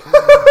shuffle?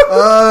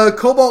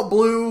 Cobalt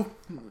Blue.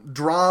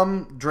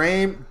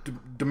 Domain.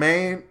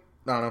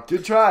 I don't know.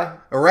 Good try.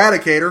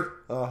 Eradicator.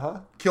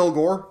 Uh-huh.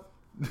 Kilgore.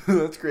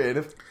 That's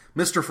creative.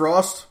 Mr.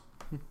 Frost.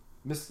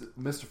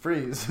 Mr.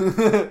 Freeze.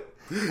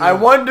 I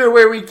wonder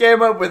where we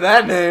came up with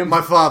that name.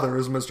 My father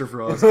is Mr.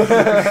 Frost.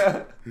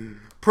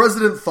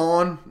 President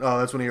Thawne. Oh,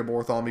 that's when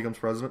Eobor Thawne becomes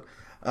president.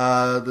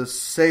 The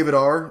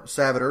Savitar.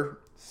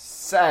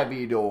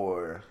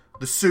 Sabidor.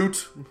 The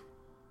Suit.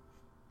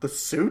 The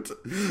Suit?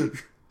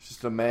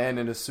 Just a man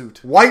in a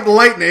suit. White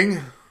Lightning.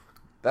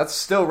 That's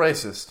still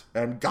racist.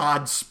 And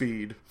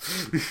Godspeed.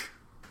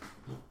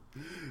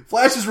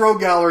 Flash's Rogue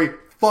Gallery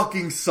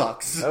fucking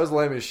sucks. That was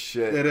lame as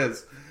shit. It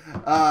is.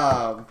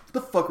 What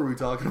the fuck were we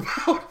talking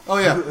about? Oh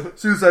yeah,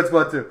 Suicide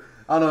Squad 2.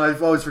 I don't know,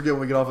 I always forget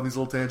when we get off on these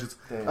little tangents.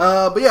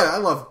 But yeah, I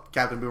love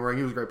Captain Boomerang.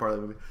 He was a great part of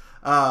the movie.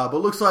 But it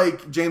looks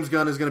like James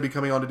Gunn is going to be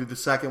coming on to do the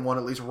second one,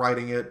 at least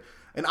writing it.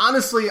 And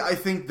honestly, I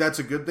think that's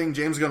a good thing.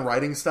 James Gunn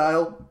writing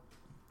style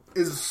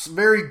is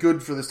very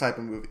good for this type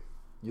of movie.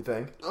 You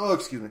think? Oh,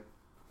 excuse me.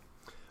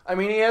 I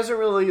mean, he hasn't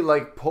really,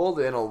 pulled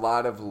in a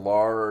lot of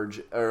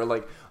large, or,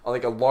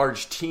 a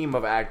large team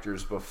of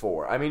actors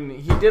before. I mean,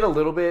 he did a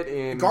little bit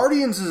in...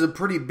 Guardians is a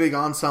pretty big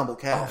ensemble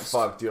cast.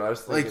 Oh, fuck, dude. I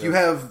was thinking you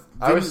have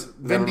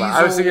Vin Diesel...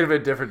 I was thinking of a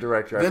different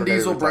director. Vin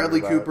Diesel,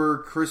 Bradley Cooper,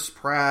 Chris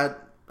Pratt,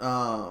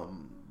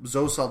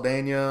 Zoe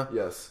Saldana.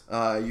 Yes.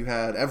 You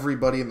had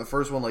everybody in the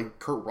first one, like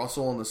Kurt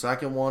Russell in the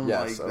second one.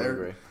 Yes, I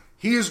agree.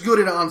 He is good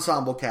at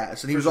ensemble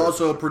cast, and he was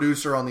also a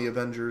producer on the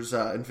Avengers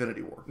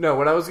Infinity War. No,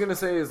 what I was going to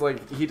say is,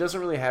 he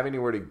doesn't really have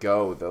anywhere to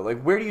go, though.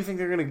 Where do you think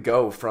they're going to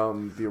go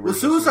from the original? Well,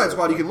 Suicide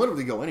Squad, you can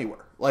literally go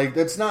anywhere.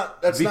 It's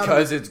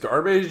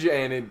garbage,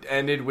 and it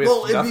ended with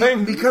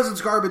nothing? Because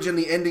it's garbage, and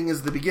the ending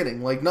is the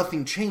beginning.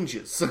 Nothing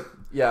changes.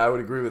 Yeah, I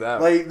would agree with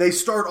that. They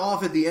start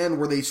off at the end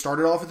where they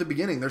started off at the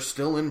beginning. They're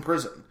still in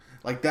prison.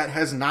 That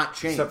has not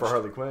changed. Except for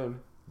Harley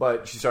Quinn.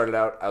 But she started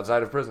out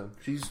outside of prison.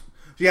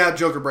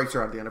 Joker breaks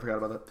her out at the end. I forgot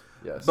about that.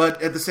 Yes.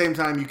 But at the same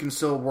time, you can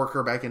still work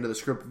her back into the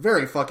script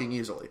very fucking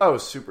easily. Oh,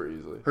 super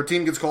easily. Her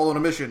team gets called on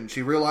a mission.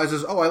 She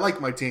realizes, I like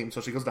my team,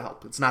 so she goes to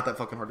help. It's not that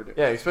fucking hard to do.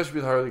 Yeah, especially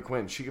with Harley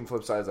Quinn. She can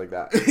flip sides like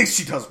that.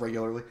 She does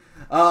regularly.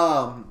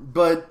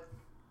 But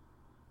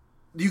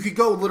you could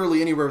go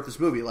literally anywhere with this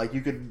movie.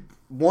 You could,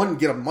 one,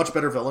 get a much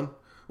better villain,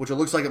 which it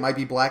looks like it might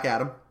be Black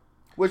Adam.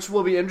 Which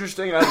will be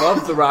interesting. I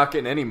love The Rock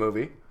in any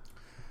movie.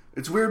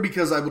 It's weird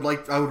because I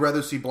would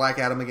rather see Black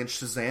Adam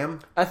against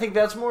Shazam. I think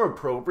that's more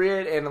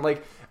appropriate, and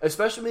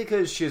especially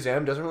because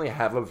Shazam doesn't really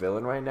have a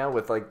villain right now.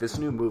 With this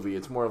new movie,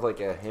 it's more of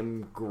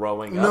him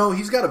growing up. No,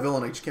 he's got a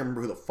villain. I just can't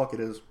remember who the fuck it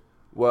is.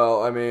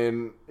 Well, I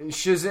mean,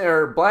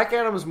 Black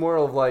Adam is more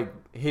of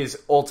his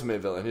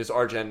ultimate villain, his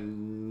arch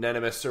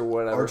nemesis or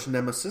whatever. Arch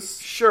nemesis.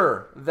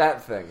 Sure,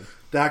 that thing.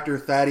 Dr.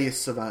 Thaddeus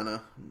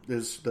Savannah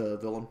is the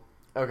villain.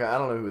 Okay, I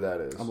don't know who that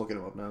is. I'm looking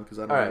him up now because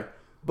I don't know. All right.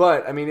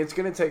 But, I mean, it's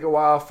going to take a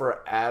while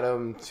for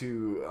Adam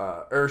to,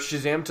 or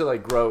Shazam to,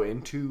 grow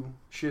into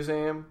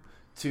Shazam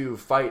to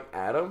fight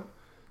Adam.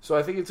 So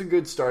I think it's a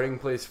good starting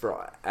place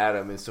for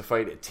Adam is to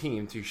fight a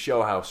team to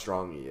show how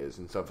strong he is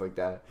and stuff like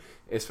that.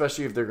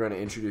 Especially if they're going to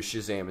introduce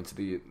Shazam into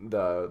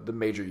the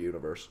major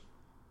universe.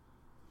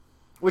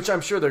 Which I'm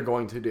sure they're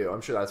going to do.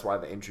 I'm sure that's why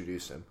they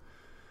introduced him.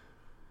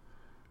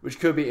 Which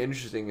could be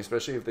interesting,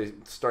 especially if they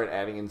start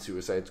adding in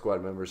Suicide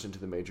Squad members into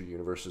the major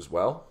universe as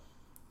well.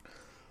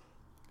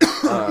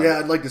 Yeah,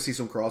 I'd like to see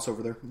some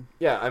crossover there.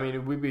 Yeah, I mean,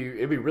 it'd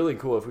be really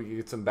cool if we could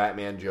get some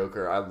Batman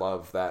Joker. I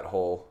love that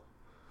whole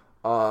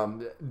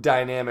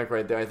dynamic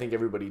right there. I think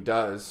everybody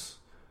does.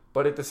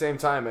 But at the same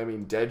time, I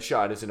mean,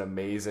 Deadshot is an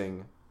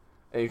amazing,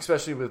 and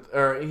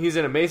he's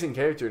an amazing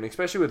character, and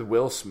especially with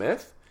Will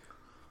Smith.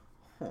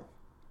 Huh.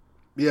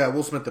 Yeah,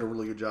 Will Smith did a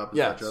really good job.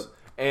 Yes.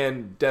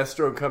 And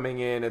Deathstroke coming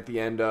in at the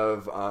end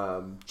of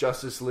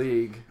Justice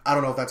League. I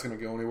don't know if that's going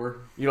to go anywhere.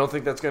 You don't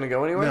think that's going to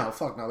go anywhere? No,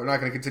 fuck no. They're not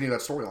going to continue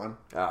that storyline.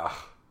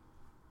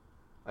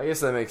 I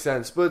guess that makes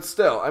sense. But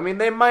still, I mean,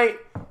 they might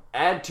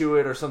add to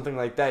it or something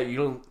like that.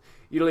 You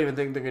don't even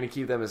think they're going to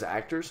keep them as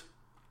actors?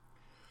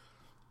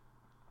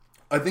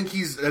 I think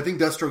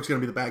Deathstroke's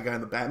going to be the bad guy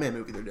in the Batman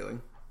movie they're doing.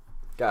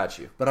 Got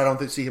you. But I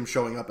don't see him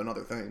showing up in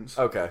other things.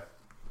 Okay.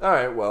 All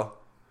right, well.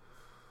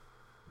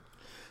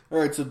 All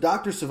right, so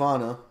Dr.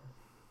 Savannah.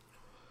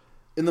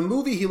 In the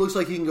movie, he looks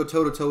like he can go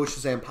toe-to-toe with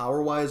Shazam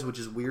power-wise, which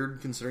is weird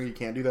considering he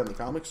can't do that in the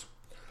comics.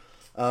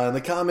 In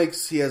the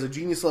comics, he has a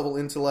genius-level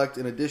intellect.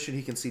 In addition,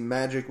 he can see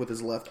magic with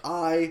his left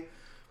eye.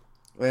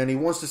 And he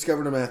once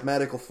discovered a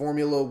mathematical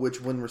formula,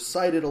 which, when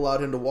recited,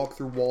 allowed him to walk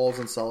through walls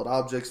and solid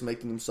objects,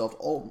 making himself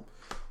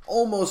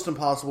almost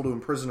impossible to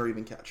imprison or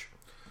even catch.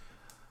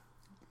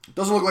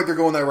 Doesn't look like they're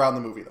going that route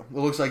in the movie, though. It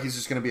looks like he's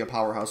just going to be a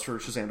powerhouse for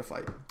Shazam to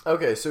fight.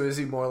 Okay, so is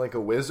he more like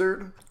a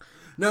wizard?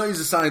 No, he's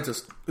a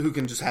scientist who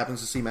can just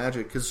happens to see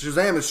magic. Because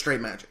Shazam is straight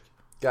magic.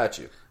 Got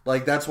you.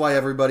 That's why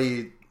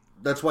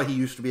he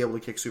used to be able to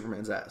kick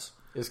Superman's ass.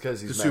 Is because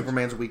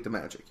Superman's weak to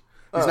magic.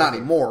 He's not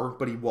anymore,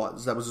 but he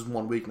was. That was his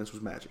one weakness,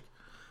 was magic.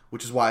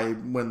 Which is why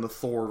when the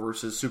Thor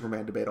versus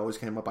Superman debate always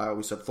came up, I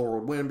always said Thor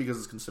would win because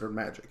it's considered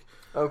magic.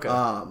 Okay.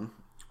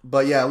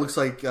 But yeah, it looks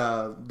like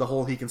the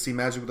whole he can see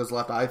magic with his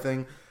left eye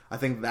thing, I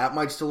think that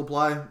might still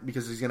apply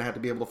because he's going to have to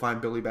be able to find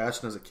Billy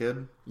Batson as a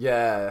kid.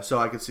 Yeah. So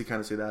I could see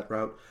that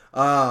route.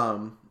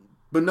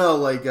 But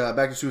no,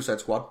 back to Suicide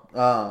Squad.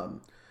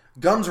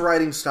 Gunn's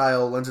writing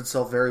style lends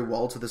itself very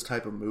well to this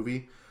type of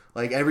movie.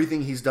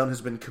 Everything he's done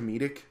has been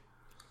comedic.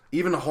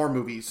 Even the horror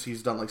movies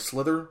he's done, like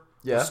Slither,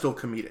 is still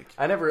comedic.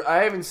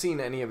 I haven't seen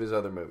any of his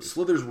other movies.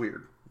 Slither's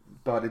weird.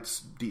 but it's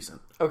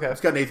decent. Okay.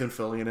 It's got Nathan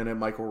Fillion in it,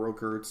 Michael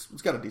Rooker.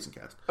 It's got a decent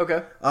cast.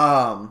 Okay.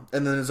 And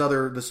then this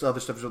other stuff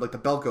is like the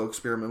Belko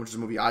Experiment, which is a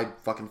movie I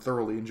fucking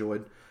thoroughly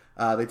enjoyed.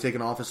 They take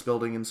an office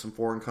building in some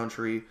foreign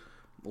country,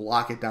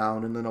 lock it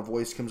down, and then a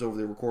voice comes over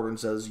the recorder and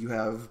says, "You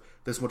have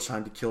this much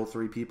time to kill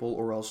 3 people,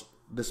 or else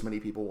this many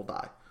people will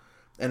die."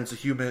 And it's a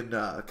human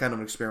kind of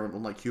an experiment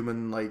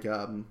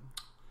on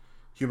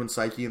human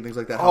psyche and things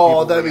like that.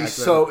 Oh, that'd be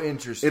so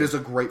interesting. It is a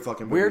great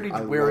fucking movie.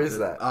 Where is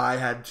that? I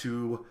had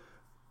to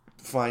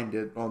find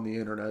it on the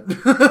internet.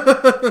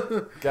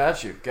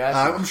 Got you.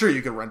 I'm sure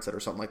you could rent it or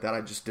something like that.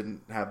 I just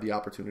didn't have the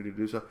opportunity to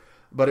do so.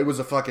 But it was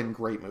a fucking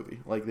great movie.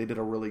 Like, they did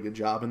a really good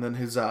job. And then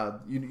his,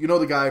 you know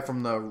the guy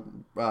from the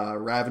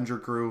Ravager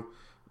crew,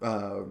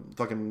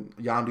 fucking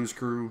Yondu's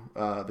crew,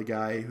 the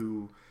guy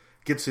who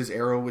gets his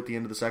arrow at the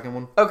end of the second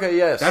one? Okay,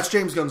 yes. That's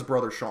James Gunn's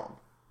brother, Sean.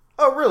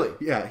 Oh, really?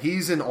 Yeah,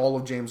 he's in all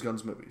of James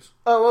Gunn's movies.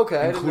 Oh,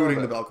 okay.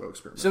 Including the Belko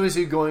Experiment. So is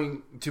he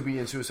going to be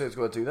in Suicide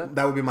Squad 2 then?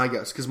 That would be my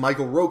guess, because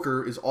Michael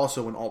Rooker is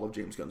also in all of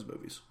James Gunn's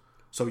movies.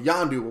 So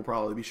Yondu will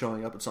probably be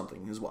showing up at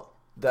something as well.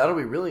 That'll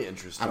be really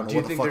interesting. I don't know Do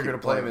you what the think fuck they're going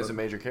to play him with. as a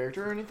major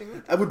character or anything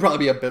like that? That would probably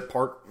be a bit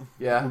part.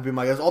 Yeah. Would be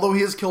my guess. Although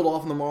he is killed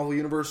off in the Marvel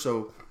Universe,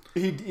 so...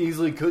 He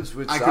easily could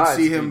switch sides.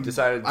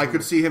 I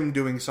could see him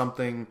doing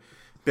something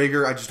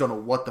bigger. I just don't know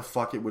what the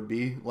fuck it would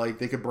be. Like,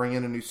 they could bring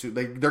in a new suit.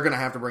 They're going to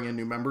have to bring in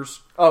new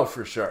members. Oh,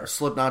 for sure.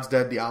 Slipknot's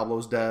dead.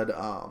 Diablo's dead.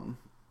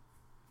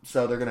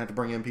 So they're going to have to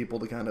bring in people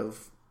to kind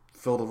of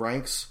fill the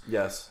ranks.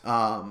 Yes.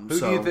 Who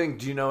do you think?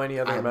 Do you know any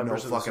other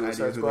members of the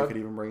Suicide Squad? Who they could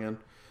even bring in.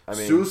 I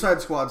mean,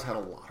 Suicide Squad's had a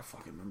lot of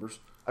fucking members.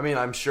 I mean,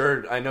 I'm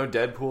sure. I know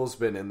Deadpool's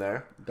been in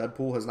there.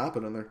 Deadpool has not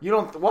been in there. You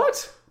don't...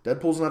 What?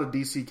 Deadpool's not a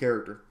DC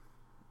character.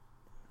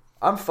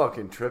 I'm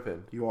fucking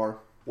tripping. You are.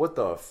 What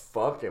the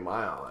fuck am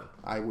I on?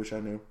 I wish I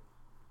knew.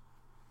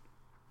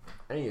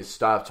 I need to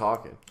stop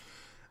talking.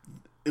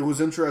 It was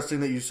interesting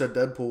that you said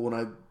Deadpool when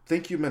I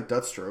think you meant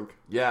Deathstroke.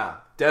 Yeah,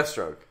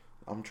 Deathstroke.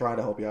 I'm trying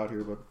to help you out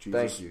here, but Jesus.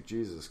 Thank you,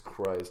 Jesus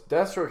Christ.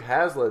 Deathstroke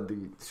has led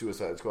the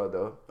Suicide Squad,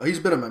 though. He's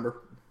been a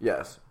member.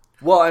 Yes.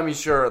 Well, I mean,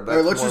 sure.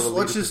 That's right,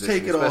 let's just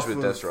take it off.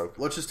 Deathstroke.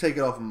 Let's just take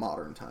it off of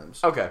modern times.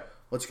 Okay.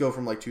 Let's go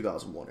from like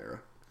 2001 era.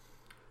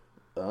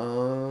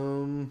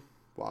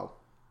 Wow.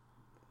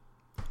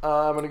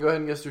 I'm gonna go ahead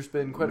and guess there's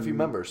been quite a few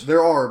members.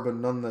 There are, but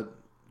none that.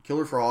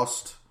 Killer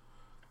Frost,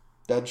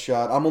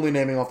 Deadshot. I'm only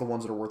naming off the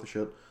ones that are worth a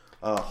shit.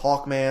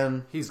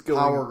 Hawkman,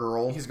 Power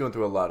Girl. He's going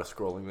through a lot of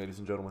scrolling, ladies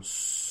and gentlemen.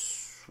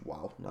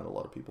 Wow, not a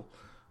lot of people.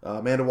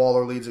 Amanda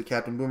Waller leads at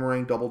Captain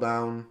Boomerang, Double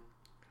Down.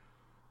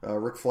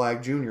 Rick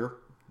Flag Jr.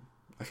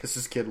 I guess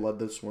this kid led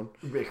this one.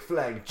 Rick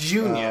Flag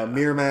Jr.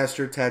 Mirror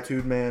Master,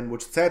 Tattooed Man,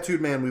 which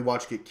Tattooed Man we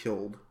watched get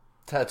killed.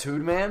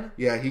 Tattooed Man?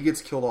 Yeah, he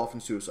gets killed off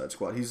in Suicide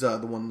Squad. He's the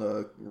one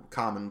the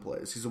Common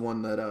plays. He's the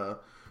one that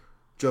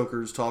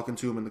Joker's talking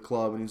to him in the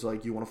club, and he's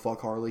like, "You want to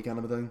fuck Harley?" kind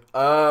of a thing.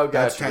 Oh,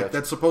 gotcha.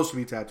 That's supposed to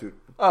be Tattooed.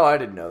 Oh, I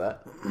didn't know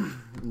that.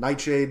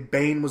 Nightshade,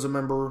 Bane was a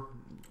member.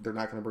 They're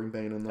not going to bring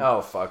Bane in, though.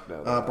 Oh, fuck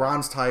no.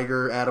 Bronze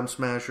Tiger, Atom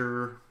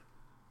Smasher,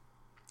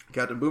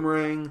 Captain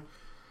Boomerang,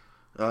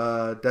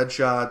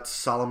 Deadshot,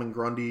 Solomon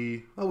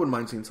Grundy. I wouldn't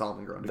mind seeing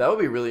Solomon Grundy. That would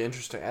be really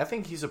interesting. I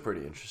think he's a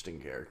pretty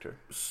interesting character.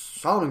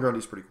 Solomon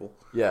Grundy's pretty cool.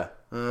 Yeah.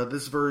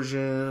 This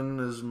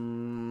version is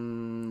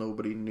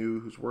nobody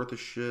new who's worth a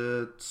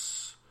shit.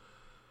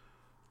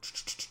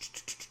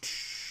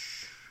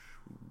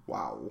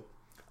 Wow.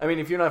 I mean,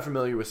 if you're not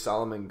familiar with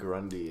Solomon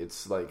Grundy,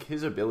 it's like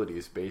his ability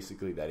is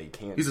basically that he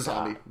can't. He's a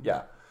zombie.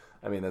 Yeah.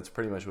 I mean, that's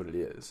pretty much what it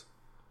is.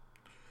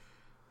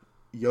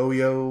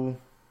 Yo-Yo,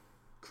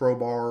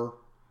 Crowbar.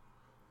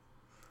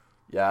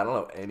 Yeah, I don't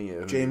know any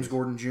of James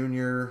Gordon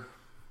Jr.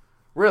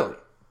 Really?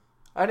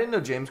 I didn't know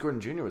James Gordon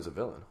Jr. was a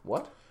villain.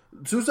 What?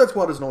 Suicide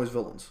Squad isn't always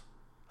villains.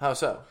 How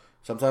so?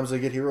 Sometimes they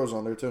get heroes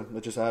on there, too.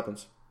 That just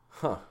happens.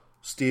 Huh.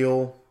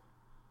 Steel.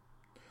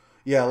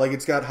 Yeah, like,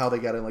 it's got how they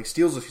got in. Like,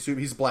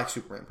 he's Black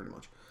Superman, pretty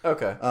much.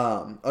 Okay.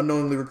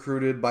 Unknowingly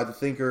recruited by the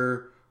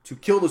Thinker to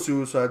kill the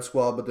Suicide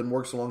Squad, but then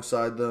works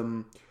alongside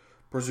them.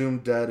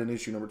 Presumed dead in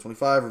issue number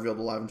 25, revealed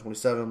alive in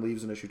 27,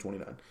 leaves in issue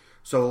 29.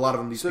 So a lot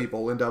of them, these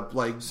people end up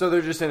like... So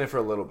they're just in it for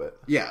a little bit.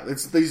 Yeah,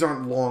 these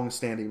aren't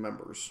long-standing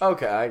members.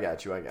 Okay, I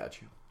got you.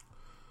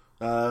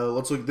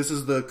 Let's look. This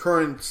is the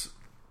current...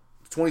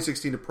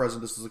 2016 to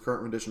present, this is the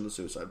current rendition of the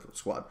Suicide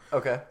Squad.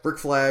 Okay. Rick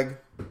Flag,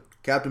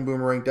 Captain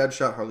Boomerang,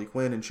 Deadshot, Harley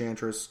Quinn,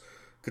 Enchantress,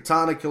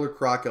 Katana, Killer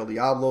Croc, El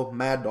Diablo,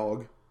 Mad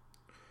Dog,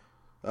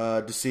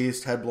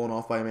 deceased, head blown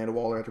off by Amanda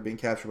Waller after being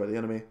captured by the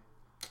enemy.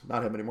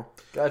 Not him anymore.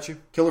 Got you.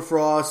 Killer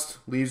Frost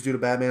leaves due to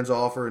Batman's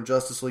offer in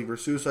Justice League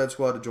vs. Suicide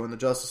Squad to join the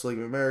Justice League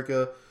of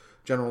America.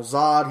 General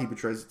Zod, he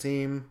betrays the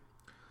team.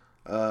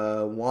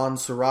 Juan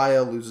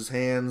Soraya loses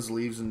hands,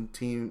 leaves the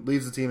team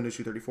in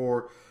issue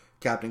 34.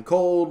 Captain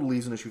Cold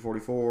leaves in issue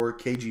 44.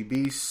 KG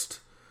Beast,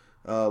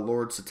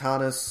 Lord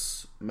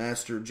Satanus,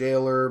 Master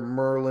Jailer,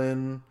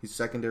 Merlin, he's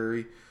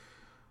secondary.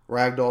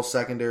 Ragdoll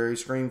secondary.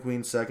 Scream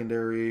Queen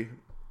secondary.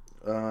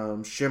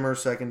 Shimmer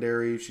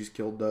secondary, she's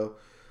killed though.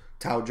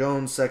 Tao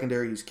Jones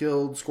secondary, he's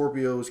killed.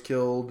 Scorpio is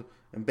killed,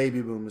 and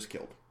Baby Boom is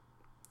killed.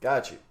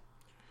 Got you.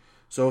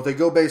 So if they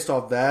go based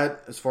off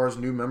that, as far as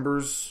new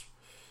members,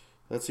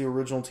 that's the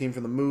original team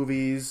from the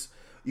movies.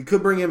 You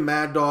could bring in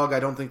Mad Dog. I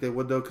don't think they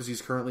would, though, because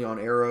he's currently on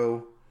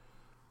Arrow.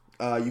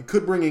 You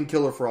could bring in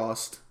Killer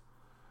Frost.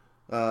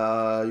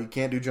 You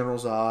can't do General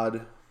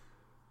Zod.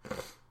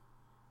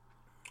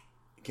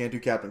 You can't do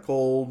Captain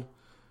Cold.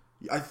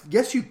 I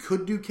guess you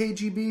could do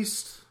KG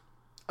Beast.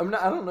 I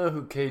don't know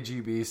who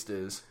KG Beast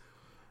is.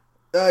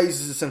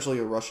 He's essentially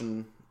a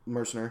Russian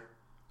mercenary.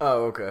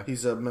 Oh, okay.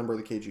 He's a member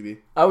of the KGB.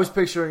 I was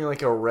picturing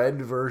like a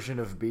red version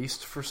of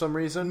Beast for some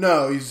reason.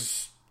 No,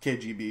 he's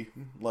KGB,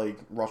 like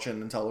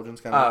Russian intelligence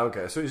kind of. Oh,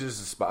 okay. So he's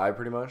just a spy,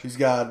 pretty much. He's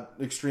got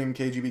extreme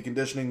KGB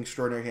conditioning,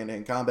 extraordinary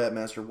hand-to-hand combat,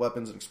 master of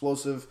weapons and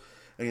explosive,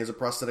 and he has a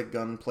prosthetic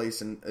gun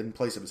placed in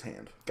place of his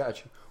hand.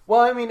 Gotcha.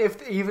 Well, I mean,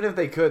 even if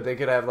they could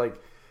have like,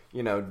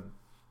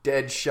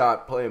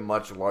 Deadshot play a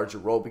much larger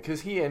role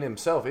because he in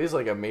himself is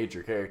like a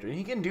major character.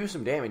 He can do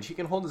some damage. He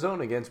can hold his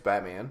own against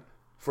Batman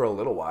for a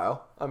little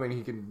while. I mean,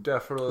 he can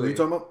definitely... What are you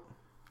talking about?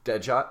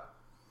 Deadshot?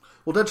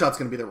 Well, Deadshot's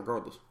going to be there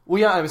regardless. Well,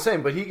 yeah, I'm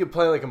saying, but he could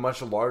play like a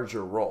much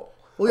larger role.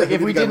 Well, yeah, like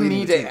if we didn't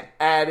need to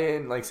add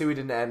in, like say we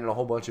didn't add in a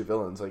whole bunch of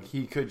villains, like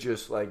he could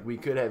just, like we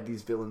could have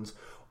these villains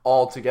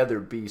all together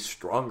be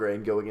stronger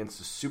and go against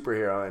a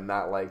superhero and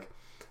not like,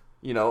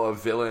 a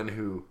villain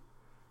who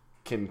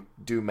can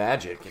do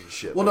magic and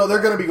shit. Well, no,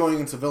 they're going to be going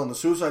against a villain. The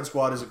Suicide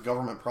Squad is a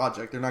government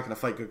project. They're not going to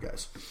fight good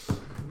guys.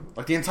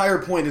 Like, the entire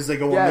point is they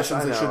go on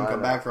missions they shouldn't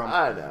come back from.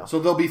 I know.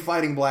 So they'll be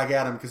fighting Black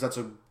Adam because that's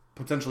a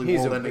potentially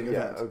world-ending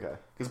event. Yeah, okay.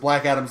 Because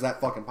Black Adam's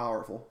that fucking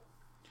powerful.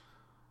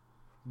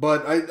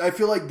 But I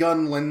feel like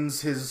Gunn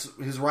lends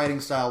his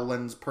writing style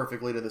lends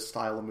perfectly to this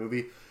style of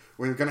movie,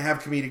 where you're going to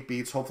have comedic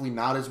beats, hopefully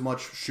not as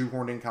much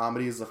shoehorned in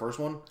comedy as the first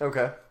one.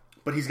 Okay.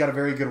 But he's got a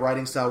very good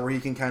writing style where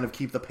he can kind of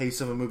keep the pace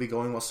of a movie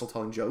going while still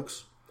telling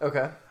jokes.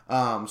 Okay.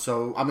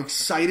 So I'm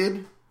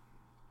excited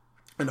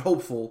and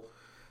hopeful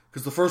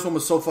because the first one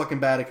was so fucking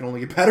bad it can only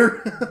get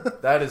better.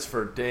 That is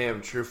for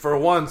damn true. For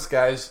once,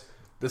 guys,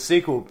 the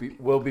sequel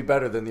will be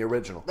better than the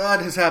original.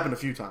 That has happened a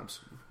few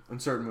times in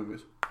certain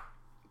movies.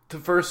 The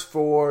first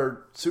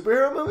for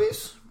superhero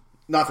movies?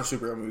 Not for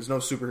superhero movies. No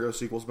superhero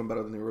sequel has been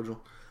better than the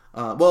original.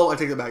 Well, I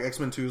take that back.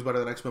 X-Men 2 is better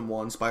than X-Men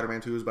 1.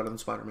 Spider-Man 2 is better than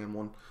Spider-Man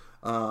 1.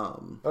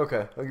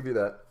 Okay, I'll give you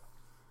that.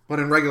 But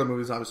in regular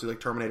movies, obviously,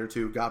 like Terminator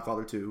 2,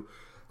 Godfather 2,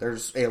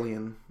 there's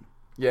Alien.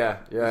 Yeah.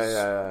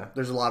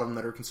 There's a lot of them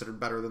that are considered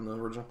better than the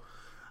original.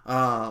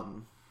 But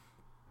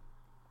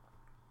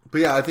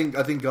yeah, I think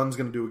Gunn's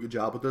going to do a good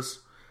job with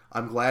this.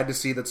 I'm glad to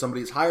see that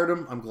somebody's hired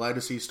him. I'm glad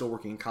to see he's still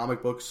working in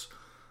comic books.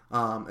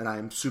 And I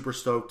am super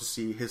stoked to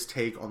see his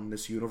take on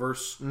this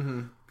universe.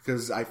 Mm-hmm.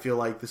 Because I feel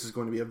like this is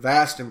going to be a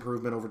vast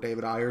improvement over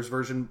David Ayer's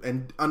version.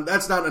 And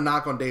that's not a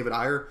knock on David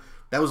Ayer.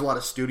 That was a lot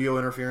of studio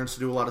interference to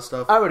do a lot of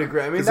stuff. I would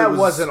agree. I mean, that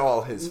wasn't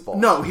all his fault.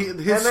 No, and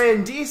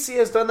then DC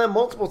has done that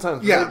multiple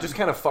times. Yeah. They just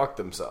kind of fucked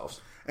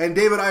themselves. And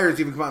David Ayer's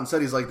even come out and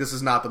said, he's like, this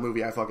is not the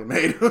movie I fucking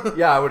made.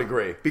 Yeah, I would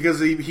agree. Because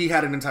he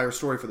had an entire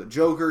story for the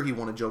Joker. He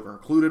wanted Joker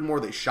included more.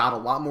 They shot a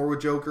lot more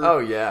with Joker. Oh,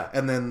 yeah.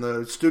 And then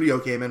the studio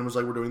came in and was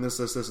like, we're doing this,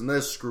 and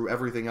this. Screw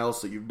everything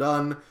else that you've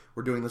done.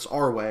 We're doing this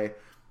our way.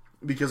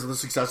 Because of the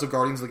success of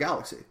Guardians of the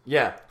Galaxy.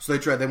 Yeah. So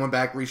they went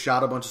back,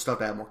 reshot a bunch of stuff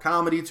to add more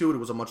comedy to it. It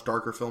was a much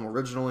darker film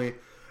originally.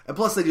 And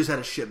plus, they just had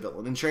a shit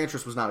villain.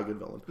 Enchantress was not a good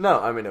villain.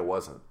 No, I mean, it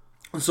wasn't.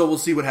 So we'll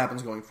see what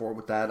happens going forward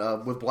with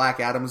that. With Black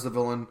Adam as the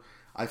villain,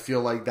 I feel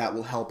like that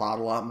will help out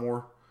a lot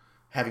more.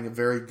 Having a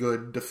very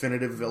good,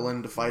 definitive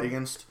villain to fight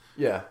against.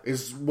 Yeah.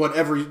 Is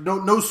whatever...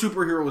 No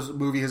superhero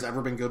movie has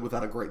ever been good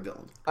without a great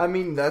villain. I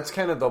mean, that's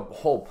kind of the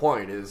whole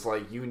point, is,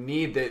 like, you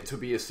need it to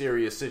be a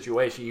serious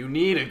situation. You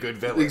need a good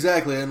villain.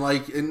 Exactly,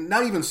 and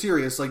not even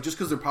serious, like, just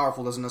because they're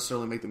powerful doesn't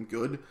necessarily make them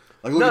good.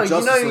 Like, look at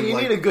Justice League.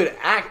 You need a good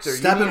actor.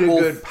 Steppenwolf, you need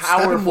a good,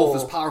 powerful... Steppenwolf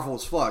is powerful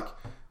as fuck.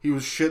 He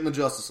was shit in the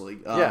Justice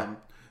League.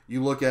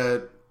 You look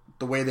at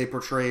the way they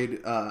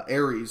portrayed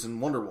Ares in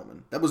Wonder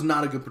Woman. That was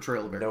not a good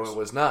portrayal of Ares. No, it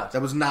was not.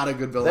 That was not a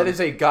good villain. That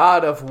is a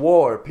god of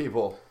war,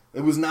 people.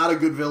 It was not a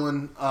good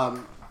villain,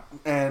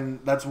 and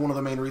that's one of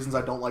the main reasons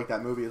I don't like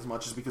that movie as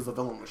much, is because the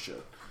villain was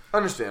shit.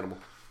 Understandable.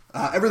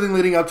 Everything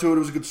leading up to it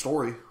was a good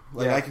story.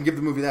 Like, I can give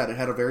the movie that. It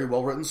had a very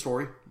well-written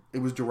story. It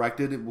was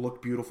directed. It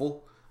looked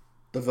beautiful.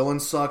 The villain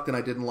sucked, and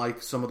I didn't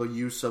like some of the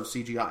use of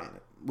CGI in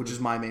it, which is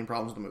my main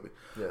problem with the movie.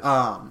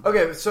 Yeah.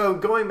 Okay, so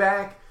going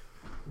back,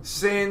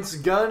 since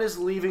Gunn is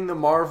leaving the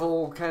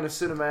Marvel kind of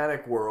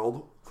cinematic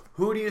world,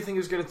 who do you think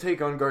is going to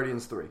take on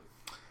Guardians 3?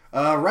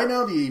 Right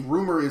now, the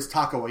rumor is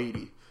Taika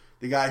Waititi,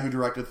 the guy who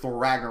directed Thor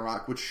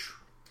Ragnarok, which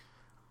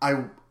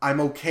I'm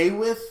okay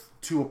with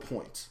to a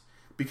point.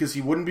 Because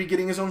he wouldn't be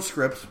getting his own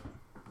script.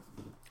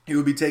 He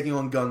would be taking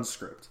on Gunn's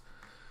script.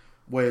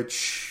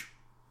 Which,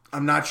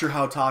 I'm not sure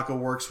how Taika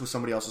works with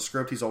somebody else's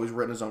script. He's always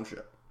written his own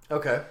shit.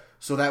 Okay.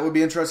 So that would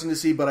be interesting to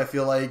see, but I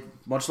feel like,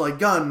 much like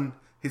Gunn,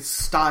 his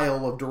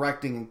style of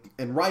directing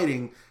and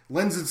writing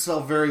lends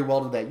itself very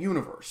well to that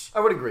universe.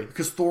 I would agree.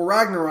 Because Thor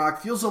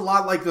Ragnarok feels a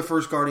lot like the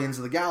first Guardians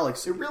of the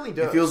Galaxy. It really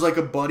does. It feels like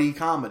a buddy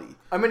comedy.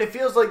 I mean, it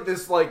feels like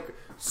this, like,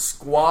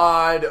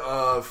 squad,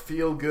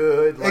 feel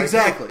good. Like,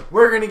 exactly. Hey,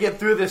 we're going to get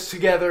through this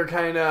together,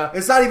 kind of.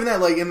 It's not even that,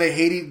 like, and they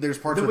hate there's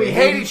parts where we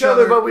hate each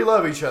other, but we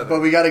love each other.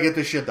 But we got to get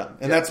this shit done.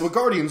 And that's what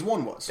Guardians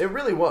 1 was. It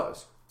really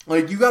was.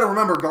 Like, you got to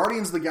remember,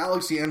 Guardians of the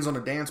Galaxy ends on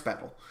a dance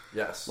battle.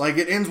 Yes. Like,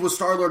 it ends with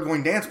Star-Lord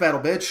going, dance battle,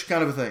 bitch,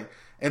 kind of a thing.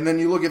 And then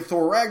you look at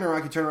Thor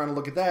Ragnarok, you turn around and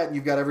look at that, and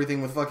you've got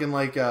everything with fucking,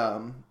 like,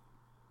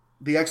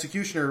 the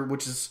Executioner,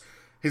 which is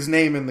his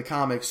name in the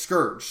comics,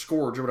 Scourge,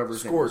 or whatever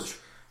his name is.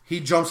 He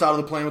jumps out of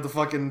the plane with the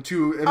fucking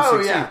 2 M16. Oh,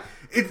 yeah.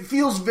 It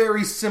feels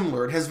very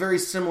similar. It has very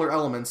similar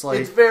elements. Like,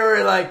 it's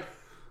very, like,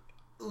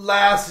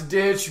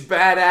 last-ditch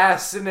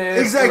badassness.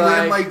 Exactly,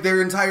 and, like,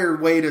 their entire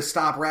way to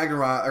stop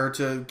Ragnarok, or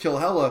to kill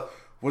Hela,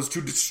 was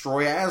to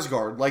destroy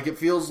Asgard. Like, it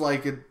feels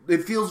like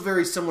it feels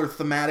very similar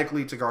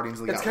thematically to Guardians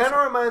of the Galaxy. It kind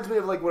of reminds me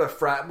of, like, what a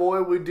frat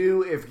boy would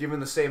do if given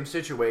the same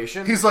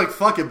situation. He's like,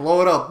 fuck it,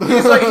 blow it up.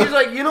 He's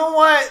like, you know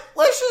what?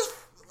 Let's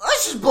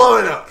just blow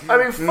it up. I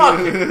mean, fuck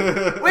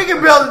it. We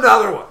can build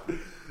another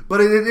one.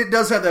 But it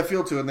does have that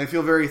feel to it, and they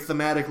feel very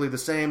thematically the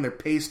same. They're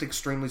paced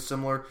extremely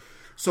similar.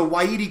 So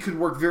Waititi could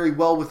work very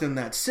well within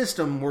that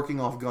system,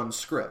 working off Gunn's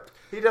script.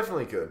 He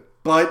definitely could.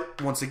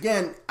 But, once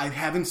again, I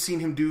haven't seen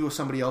him do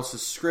somebody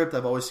else's script.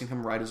 I've always seen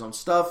him write his own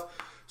stuff.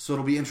 So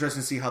it'll be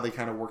interesting to see how they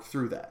kind of work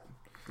through that.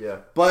 Yeah.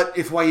 But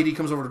if Waititi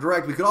comes over to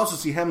direct, we could also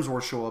see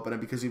Hemsworth show up in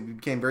it because he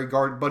became very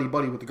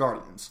buddy-buddy with the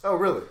Guardians. Oh,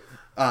 really?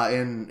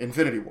 In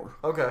Infinity War.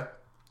 Okay.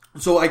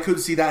 So I could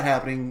see that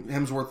happening.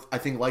 Hemsworth, I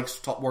think, likes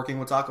working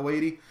with Taika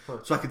Waititi. Huh.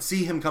 So I could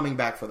see him coming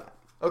back for that.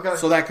 Okay.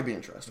 So that could be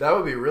interesting. That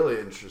would be really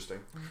interesting.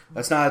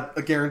 That's not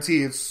a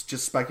guarantee. It's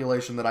just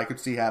speculation that I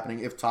could see happening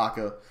if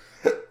Taika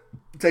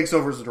takes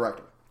over as a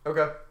director.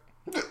 Okay.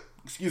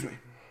 Excuse me.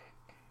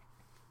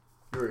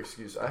 Your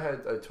excuse. I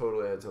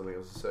totally had something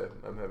else to say.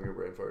 I'm having a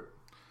brain fart.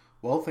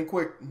 Well, think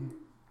quick.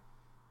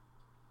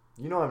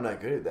 You know I'm not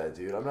good at that,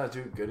 dude. I'm not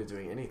too good at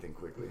doing anything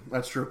quickly.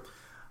 That's true.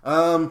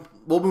 We'll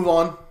move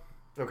on.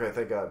 Okay,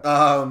 thank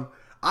God.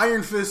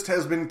 Iron Fist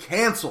has been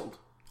canceled.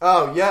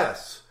 Oh,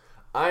 yes.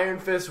 Iron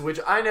Fist, which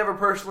I never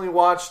personally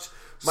watched.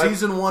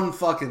 Season 1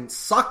 fucking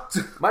sucked.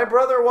 My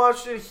brother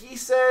watched it. He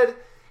said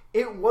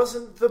it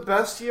wasn't the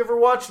best he ever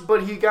watched,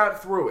 but he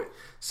got through it.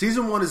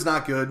 Season 1 is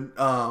not good.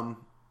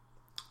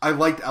 I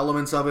liked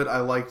elements of it. I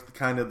liked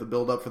kind of the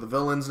build-up for the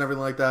villains and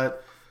everything like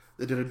that.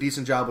 They did a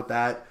decent job with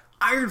that.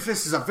 Iron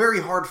Fist is a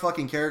very hard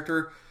fucking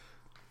character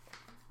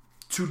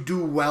to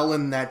do well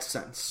in that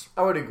sense.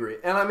 I would agree.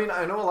 And I mean,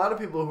 I know a lot of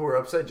people who are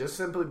upset just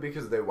simply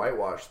because they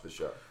whitewashed the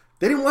show.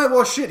 They didn't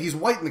whitewash shit. He's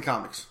white in the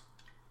comics.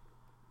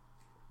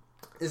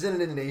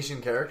 Isn't it an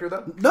Asian character,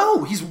 though?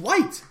 No, he's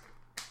white.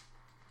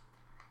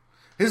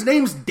 His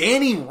name's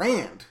Danny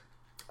Rand.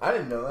 I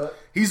didn't know that.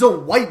 He's a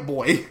white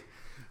boy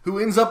who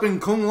ends up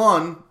in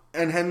Kunlun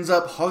and ends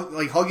up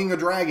hugging a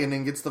dragon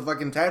and gets the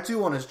fucking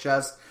tattoo on his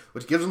chest,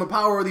 which gives him the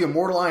power of the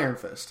immortal Iron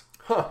Fist.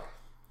 Huh.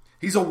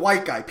 He's a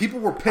white guy. People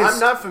were pissed. I'm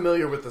not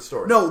familiar with the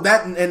story. No,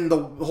 that and the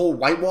whole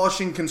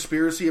whitewashing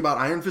conspiracy about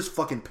Iron Fist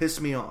fucking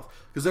pissed me off.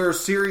 Because there are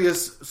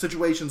serious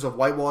situations of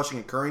whitewashing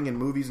occurring in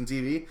movies and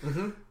TV.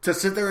 Mm-hmm. To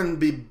sit there and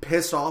be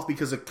pissed off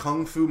because a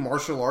kung fu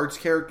martial arts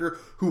character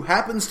who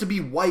happens to be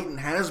white and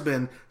has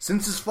been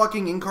since his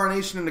fucking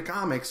incarnation in the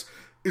comics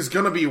is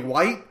gonna be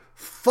white?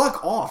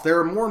 Fuck off. There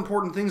are more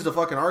important things to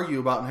fucking argue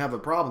about and have a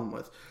problem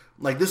with.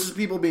 Like, this is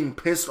people being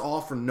pissed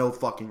off for no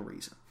fucking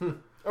reason.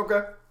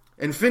 Okay.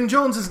 And Finn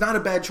Jones is not a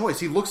bad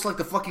choice. He looks like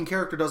the fucking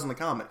character does in the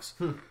comics.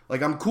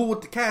 Like, I'm cool with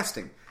the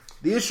casting.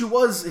 The issue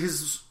was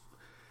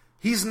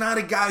he's not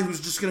a guy who's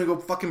just going to go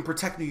fucking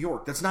protect New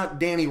York. That's not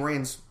Danny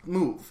Rand's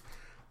move.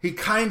 He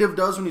kind of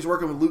does when he's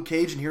working with Luke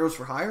Cage and Heroes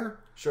for Hire.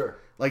 Sure.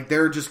 Like,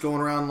 they're just going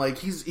around like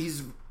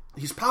he's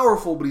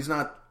powerful, but he's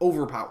not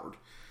overpowered.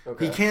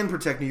 Okay. He can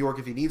protect New York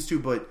if he needs to,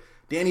 but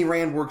Danny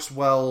Rand works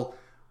well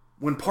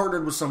when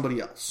partnered with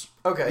somebody else.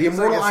 Okay, the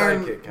Immortal like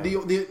Iron,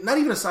 sidekick, not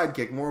even a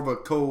sidekick, more of a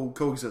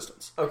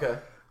coexistence. Okay.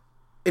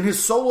 In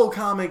his solo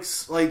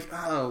comics, like,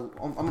 I'm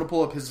going to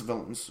pull up his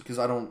villains because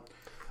I don't.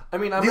 I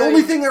mean, the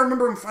only thing I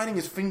remember him fighting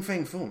is Fing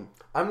Fang Foom.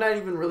 I'm not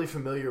even really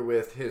familiar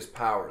with his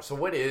power. So,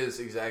 what is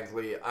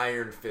exactly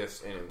Iron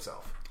Fist in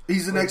himself?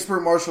 He's an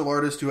expert martial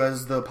artist who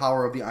has the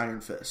power of the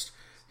Iron Fist.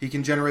 He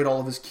can generate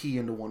all of his ki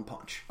into one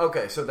punch.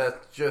 Okay, so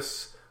that's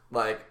just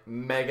like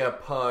mega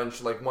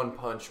punch, like One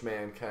Punch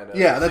Man kind of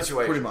that's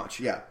situation. Pretty much,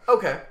 yeah.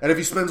 Okay. And if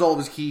he spends all of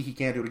his ki, he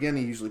can't do it again,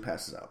 he usually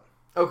passes out.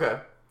 Okay.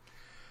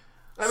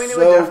 I mean, it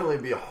would definitely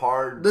be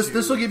hard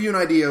This will give you an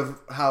idea of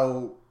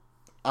how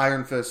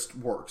Iron Fist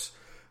works.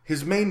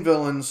 His main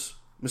villains,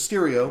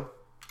 Mysterio,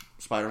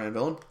 Spider-Man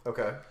villain.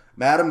 Okay.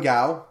 Madame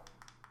Gao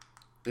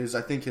is,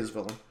 I think, his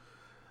villain.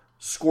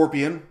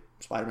 Scorpion,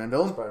 Spider-Man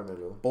villain.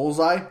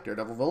 Bullseye,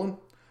 Daredevil villain.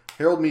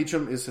 Harold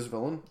Meacham is his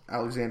villain.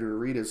 Alexander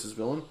Reed is his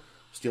villain.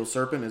 Steel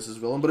Serpent is his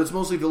villain. But it's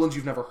mostly villains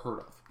you've never heard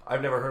of.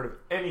 I've never heard of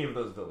any of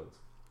those villains.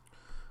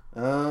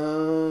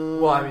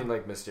 Well, I mean,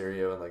 like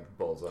Mysterio and like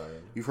Bullseye.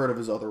 You've heard of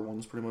his other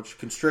ones, pretty much.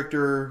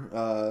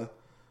 Constrictor,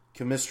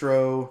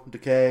 Chemistro,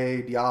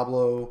 Decay,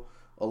 Diablo,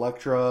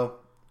 Elektra,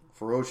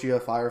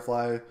 Ferocia,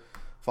 Firefly,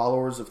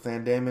 Followers of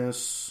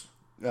Thandamus,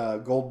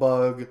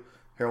 Goldbug,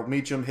 Harold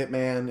Meacham,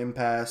 Hitman,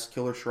 Impasse,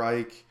 Killer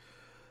Shrike,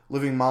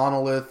 Living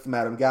Monolith,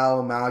 Madame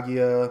Gao,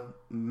 Magia,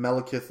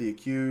 Malekith the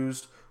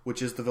Accused,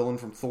 which is the villain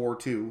from Thor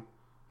 2.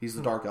 He's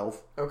the Dark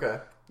Elf. Okay.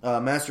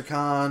 Master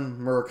Khan,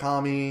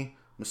 Murakami,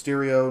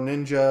 Mysterio,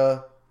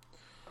 Ninja,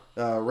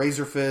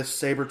 Razor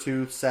Fist,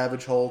 Sabretooth,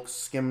 Savage Hulk,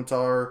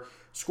 Scimitar,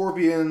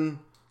 Scorpion,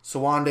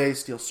 Sawande,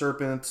 Steel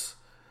Serpent,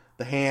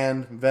 The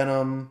Hand,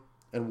 Venom,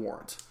 and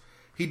Warrant.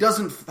 He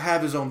doesn't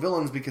have his own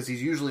villains because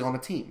he's usually on a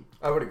team.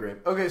 I would agree.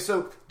 Okay,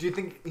 so do you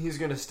think he's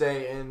going to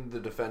stay in the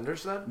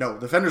Defenders then? No,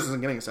 Defenders isn't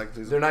getting a second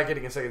season. They're not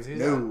getting a second season?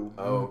 No.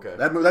 Oh, okay.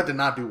 That did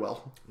not do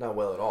well. Not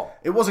well at all.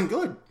 It wasn't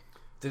good.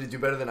 Did it do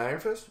better than Iron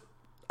Fist?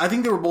 I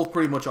think they were both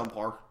pretty much on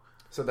par.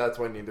 So that's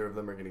why neither of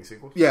them are getting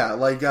sequels? Yeah,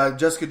 like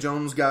Jessica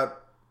Jones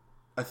got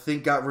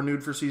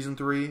renewed for season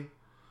 3.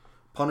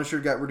 Punisher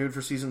got renewed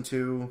for season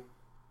 2.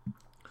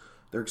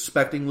 They're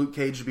expecting Luke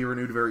Cage to be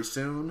renewed very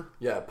soon.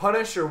 Yeah,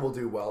 Punisher will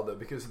do well, though,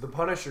 because the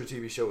Punisher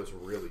TV show is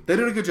really good. They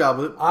did a good job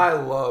with it. I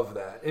love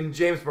that. And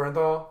James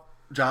Bernthal.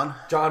 John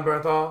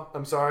Bernthal.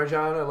 I'm sorry,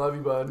 John. I love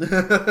you, bud.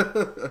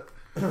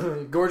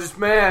 Gorgeous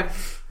man.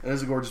 That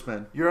is a gorgeous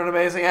man. You're an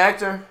amazing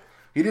actor.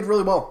 He did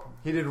really well.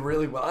 He did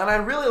really well. And I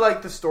really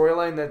like the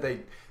storyline that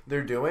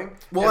they're doing.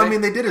 Well, I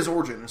mean, they did his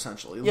origin,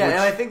 essentially. Yeah, and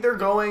I think they're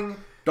going...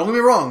 Don't get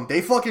me wrong,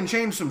 they fucking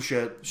changed some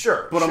shit.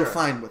 Sure, but I'm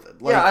fine with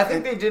it. Like, yeah, I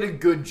think they did a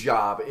good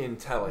job in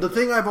telling. The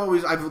thing I've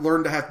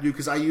learned to have to do,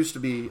 because I used to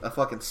be a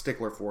fucking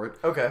stickler for it.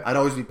 Okay. I'd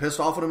always be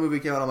pissed off when a movie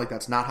came out. I'm like,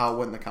 that's not how it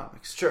went in the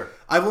comics. Sure.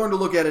 I've learned to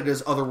look at it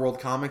as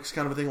otherworld comics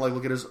kind of a thing. Like,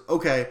 look at it as,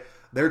 okay,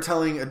 they're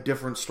telling a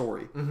different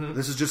story. Mm-hmm.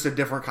 This is just a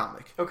different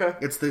comic. Okay.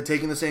 It's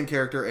taking the same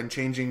character and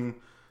changing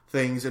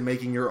things and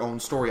making your own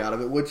story out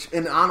of it, which,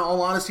 in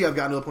all honesty, I've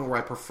gotten to the point where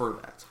I prefer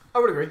that. I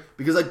would agree.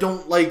 Because I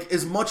don't, like,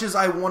 as much as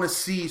I want to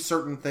see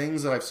certain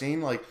things that I've seen,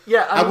 like,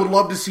 yeah, I would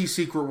love to see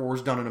Secret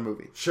Wars done in a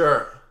movie.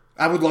 Sure.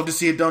 I would love to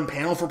see it done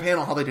panel for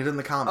panel, how they did it in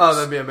the comics. Oh,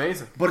 that'd be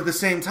amazing. But at the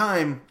same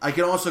time, I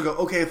can also go,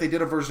 okay, if they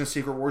did a version of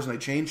Secret Wars and they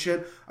changed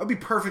shit, I'd be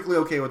perfectly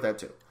okay with that,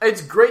 too.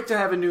 It's great to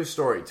have a new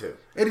story, too.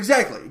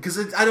 Exactly.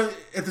 Because I don't,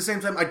 at the same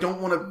time, I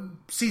don't want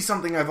to see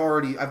something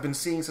I've been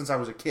seeing since I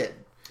was a kid.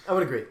 I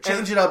would agree.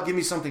 Change it up, give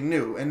me something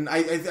new. And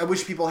I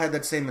wish people had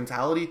that same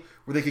mentality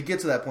where they could get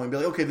to that point and be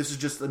like, okay, this is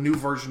just a new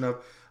version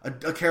of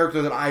a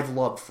character that I've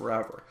loved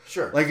forever.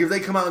 Sure. Like, if they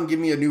come out and give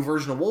me a new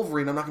version of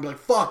Wolverine, I'm not going to be like,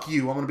 fuck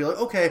you. I'm going to be like,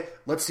 okay,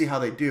 let's see how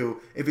they do.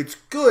 If it's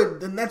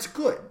good, then that's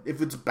good.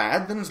 If it's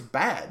bad, then it's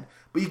bad.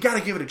 But you got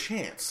to give it a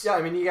chance. Yeah,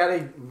 I mean, you got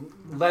to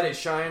let it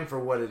shine for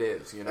what it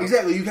is, you know?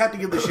 Exactly. You have to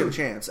give the shit a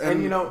chance.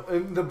 And you know,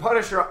 the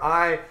Punisher,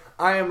 I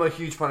am a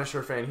huge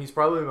Punisher fan. He's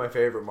probably my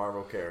favorite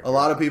Marvel character. A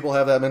lot of people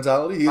have that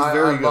mentality. He's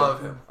very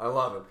good. I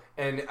love him.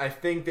 And I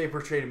think they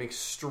portrayed him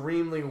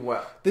extremely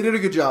well. They did a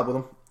good job with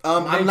him.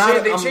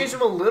 They changed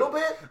him a little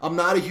bit. I'm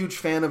not a huge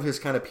fan of his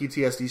kind of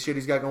PTSD shit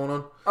he's got going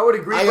on. I would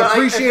agree. I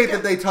appreciate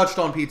that they touched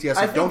on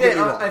PTSD. Don't get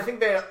me wrong. I think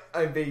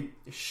they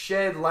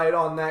shed light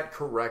on that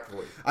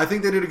correctly. I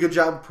think they did a good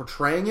job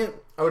portraying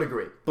it. I would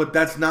agree. But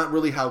that's not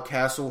really how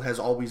Castle has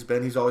always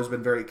been. He's always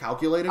been very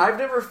calculated. I've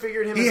never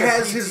figured him He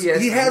as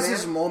has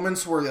his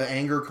moments where the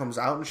anger comes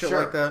out and shit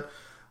like that.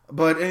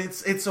 But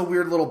it's a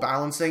weird little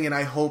balancing, and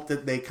I hope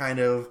that they kind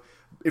of...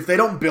 If they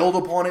don't build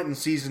upon it in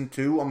Season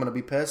 2, I'm going to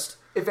be pissed.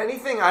 If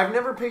anything, I've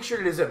never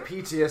pictured it as a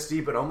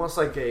PTSD, but almost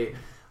like a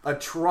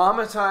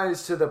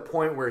traumatized to the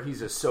point where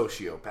he's a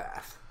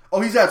sociopath.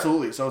 Oh, he's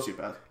absolutely a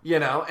sociopath. You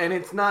know, and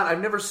it's not...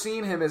 I've never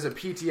seen him as a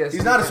PTSD.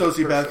 He's not a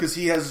sociopath because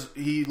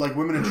he like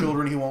women and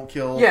children he won't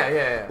kill.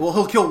 Yeah. Well,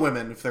 he'll kill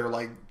women if they're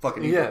like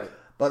fucking evil. Yeah.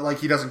 But like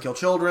he doesn't kill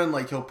children.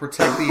 Like he'll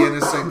protect the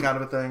innocent kind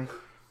of a thing.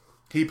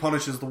 He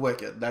punishes the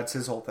wicked. That's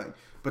his whole thing.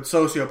 But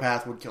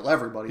sociopath would kill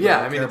everybody.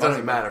 Yeah, I mean, it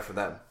doesn't matter for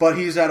them. But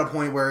he's at a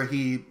point where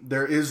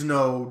there is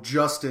no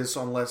justice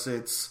unless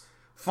it's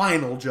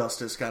final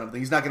justice kind of thing.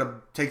 He's not going to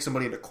take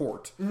somebody into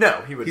court.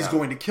 No, he would not. He's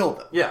going to kill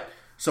them. Yeah.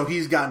 So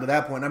he's gotten to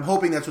that point. I'm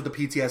hoping that's what the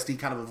PTSD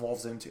kind of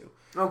evolves into.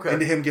 Okay.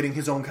 Into him getting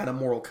his own kind of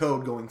moral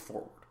code going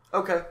forward.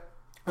 Okay.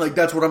 Like,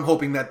 that's what I'm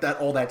hoping that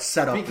all that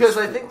setup is. Because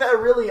I think that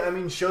really,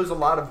 shows a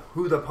lot of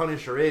who the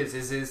Punisher is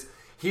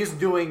he's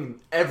doing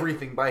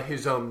everything by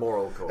his own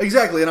moral code.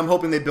 Exactly, and I'm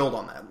hoping they build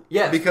on that.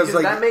 Yes, because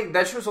like,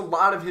 that shows a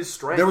lot of his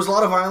strength. There was a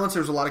lot of violence,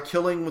 there was a lot of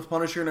killing with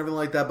Punisher and everything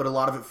like that, but a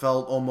lot of it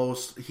felt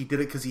almost, he did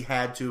it because he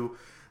had to,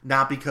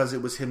 not because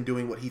it was him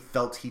doing what he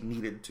felt he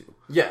needed to.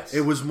 Yes.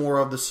 It was more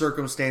of the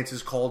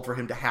circumstances called for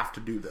him to have to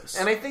do this.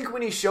 And I think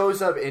when he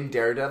shows up in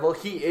Daredevil,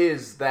 he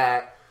is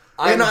that...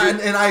 And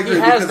I agree. He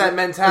has that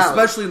mentality.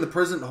 Especially in the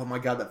prison. Oh my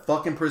god, that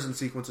fucking prison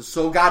sequence is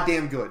so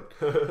goddamn good.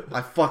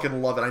 I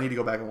fucking love it. I need to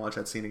go back and watch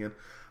that scene again.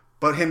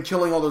 But him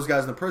killing all those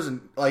guys in the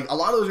prison, like, a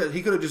lot of those guys,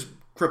 he could have just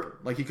crippled.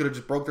 Like, he could have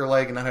just broke their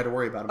leg and not had to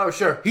worry about them. Oh,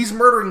 sure. He's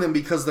murdering them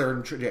because they're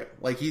in jail.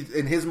 Like,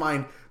 in his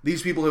mind,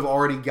 these people have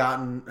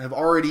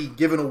already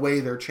given away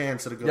their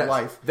chance at a good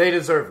life. They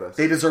deserve this.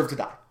 They deserve to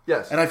die.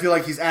 Yes. And I feel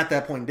like he's at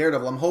that point in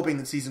Daredevil. I'm hoping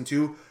that Season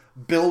 2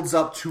 builds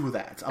up to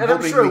that.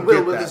 I'm sure it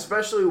will,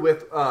 especially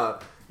with...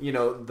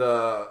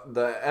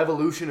 the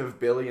evolution of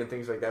Billy and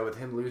things like that, with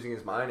him losing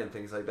his mind and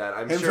things like that.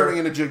 I'm him sure turning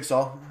into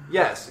Jigsaw.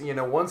 Yes,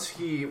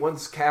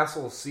 once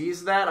Castle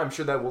sees that, I'm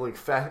sure that will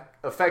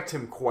affect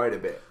him quite a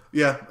bit.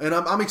 Yeah, and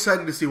I'm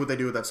excited to see what they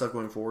do with that stuff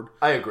going forward.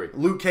 I agree.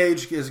 Luke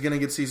Cage is going to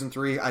get season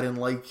 3. I'm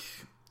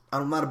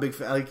not a big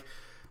fan. Like,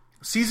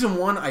 season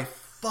 1, I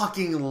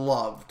fucking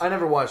loved. I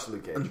never watched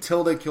Luke Cage.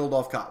 Until they killed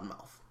off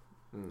Cottonmouth.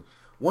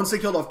 Once they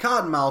killed off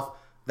Cottonmouth,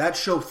 that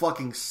show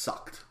fucking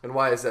sucked. And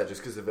why is that?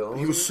 Just because the villain?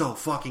 He was so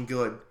fucking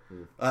good.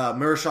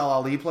 Marshall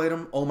Ali played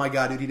him. Oh my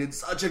god, dude, he did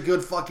such a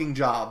good fucking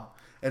job.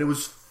 And it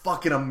was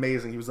fucking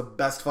amazing. He was the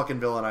best fucking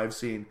villain I've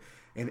seen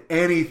in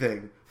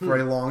anything for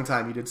a long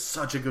time. He did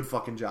such a good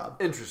fucking job.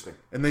 Interesting.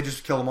 And they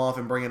just kill him off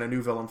and bring in a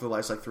new villain for the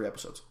last 3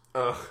 episodes.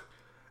 Ugh.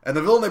 And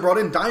the villain they brought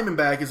in,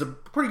 Diamondback, is a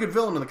pretty good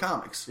villain in the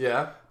comics.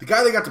 Yeah. The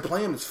guy they got to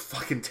play him is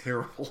fucking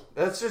terrible.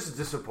 That's just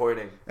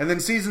disappointing. And then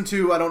season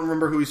 2, I don't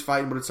remember who he's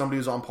fighting, but it's somebody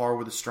who's on par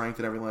with his strength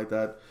and everything like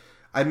that.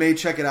 I may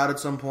check it out at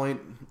some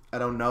point. I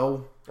don't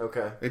know.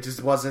 Okay. It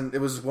just wasn't... It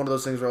was one of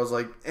those things where I was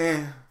like,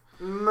 eh.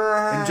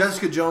 Meh. And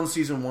Jessica Jones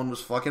season 1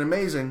 was fucking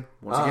amazing.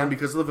 Once again,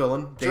 because of the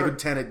villain. Sure. David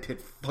Tennant did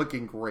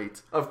fucking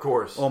great. Of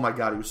course. Oh my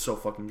god, he was so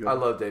fucking good. I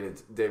love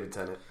David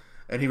Tennant.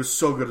 And he was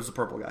so good as the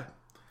purple guy.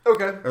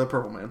 Okay. Or the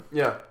purple man.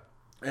 Yeah.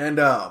 And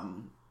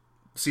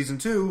season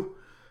 2,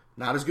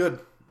 not as good.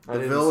 The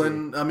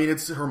villain, I mean,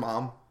 it's her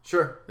mom.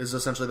 Sure. Is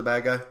essentially the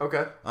bad guy.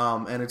 Okay.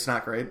 And it's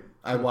not great.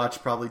 I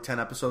watched probably 10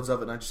 episodes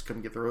of it and I just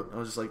couldn't get through it. I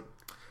was just like,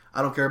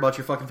 I don't care about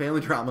your fucking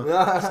family drama.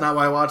 That's not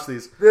why I watch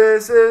these.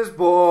 This is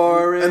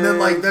boring. And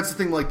then, that's the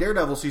thing,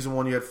 Daredevil season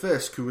 1, you had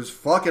Fisk, who was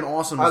fucking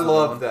awesome. I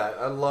love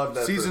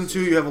that. Season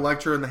 2, you have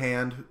Elektra in the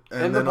hand,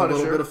 and then a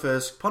little bit of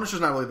Fisk.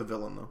 Punisher's not really the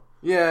villain, though.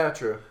 Yeah,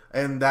 true.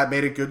 And that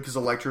made it good because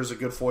Elektra is a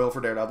good foil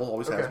for Daredevil,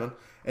 always has been.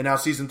 And now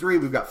season 3,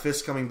 we've got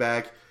Fisk coming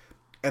back.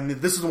 And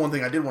this is the one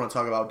thing I did want to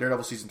talk about.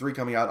 Daredevil season 3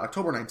 coming out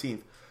October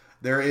 19th.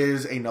 There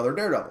is another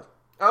Daredevil.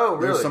 Oh,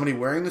 really? There's somebody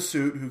wearing the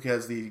suit who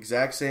has the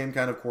exact same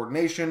kind of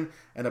coordination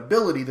and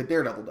ability that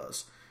Daredevil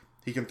does.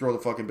 He can throw the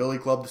fucking billy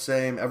club the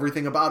same.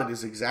 Everything about it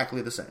is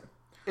exactly the same.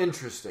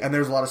 Interesting. And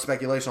there's a lot of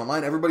speculation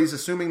online. Everybody's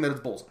assuming that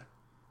it's Bullseye.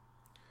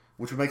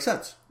 Which would make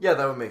sense. Yeah,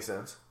 that would make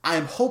sense. I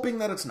am hoping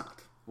that it's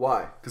not.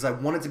 Why? Because I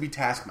want it to be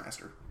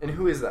Taskmaster. And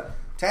who is that?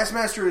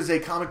 Taskmaster is a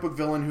comic book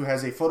villain who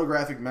has a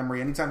photographic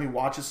memory. Anytime he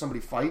watches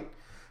somebody fight,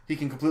 he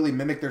can completely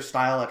mimic their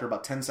style after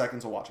about 10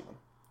 seconds of watching them.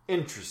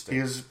 Interesting.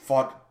 He has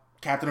fought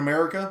Captain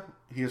America.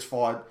 He has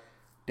fought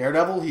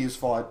Daredevil. He has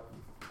fought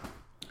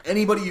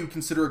anybody you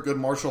consider a good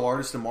martial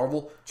artist in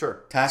Marvel.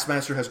 Sure.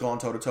 Taskmaster has gone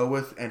toe-to-toe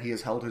with, and he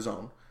has held his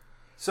own.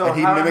 So and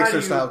he mimics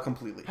their style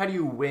completely. How do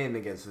you win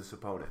against this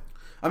opponent?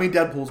 I mean,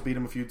 Deadpool's beat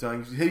him a few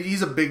times.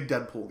 He's a big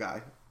Deadpool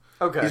guy.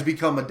 Okay. He's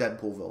become a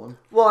Deadpool villain.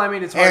 Well, I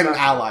mean, it's hard and an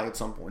ally at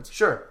some points.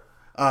 Sure.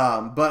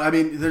 But I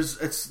mean,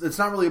 it's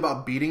not really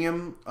about beating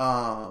him.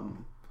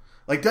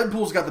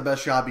 Deadpool's got the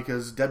best shot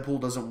because Deadpool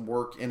doesn't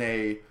work in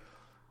a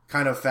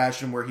kind of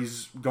fashion where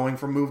he's going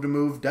from move to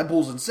move.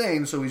 Deadpool's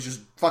insane, so he's just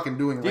fucking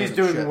doing random He's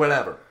doing shit.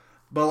 whatever.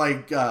 But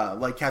like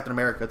Captain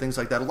America, things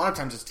like that. A lot of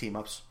times it's team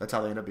ups. That's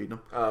how they end up beating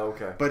him. Oh,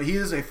 okay. But he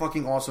is a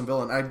fucking awesome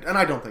villain, and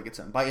I don't think it's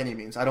him by any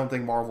means. I don't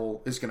think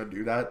Marvel is going to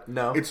do that.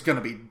 No, it's going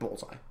to be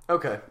Bullseye.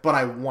 Okay. But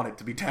I want it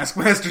to be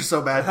Taskmaster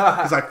so bad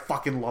because I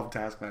fucking love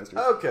Taskmaster.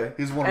 Okay.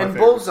 He's one of my favorites. And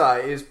Bullseye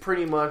is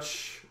pretty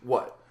much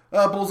what?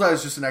 Bullseye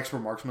is just an expert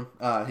marksman.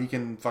 He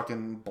can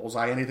fucking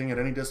bullseye anything at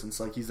any distance.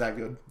 Like, he's that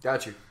good.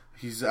 Got you.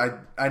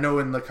 I know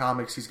in the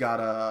comics he's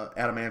got a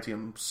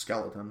adamantium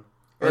skeleton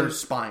or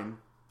spine.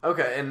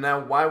 Okay, and now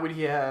why would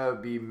he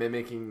be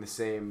mimicking the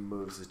same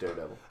moves as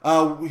Daredevil?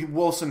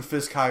 Wilson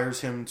Fisk hires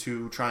him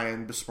to try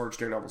and besmirch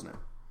Daredevil's name.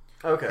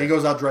 Okay. He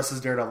goes out dressed as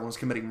Daredevil and is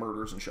committing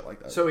murders and shit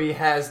like that. So he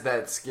has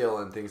that skill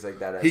and things like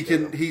that.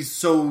 He's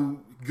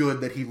so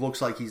good that he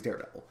looks like he's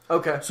Daredevil.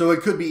 Okay. So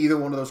it could be either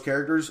one of those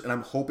characters, and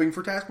I'm hoping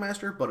for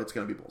Taskmaster, but it's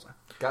going to be Bullseye.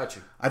 Got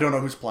you. I don't know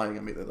who's playing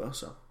him either, though,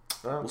 so...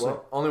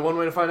 Well, only one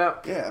way to find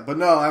out. Yeah, but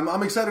no,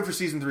 I'm excited for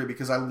Season 3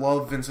 because I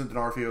love Vincent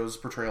D'Onofrio's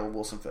portrayal of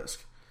Wilson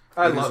Fisk.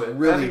 I love it.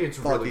 Really I think it's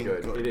really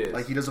good. It is.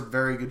 Like, he does a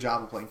very good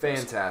job of playing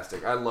Fantastic.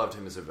 Fisk. I loved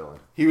him as a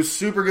villain. He was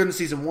super good in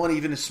Season 1.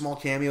 Even his small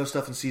cameo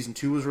stuff in Season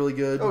 2 was really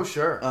good. Oh,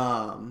 sure.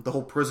 The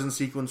whole prison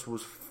sequence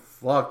was...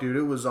 Fuck, dude.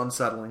 It was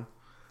unsettling.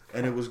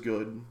 And it was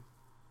good.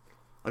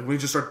 Like, when he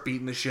just started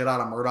beating the shit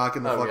out of Murdoch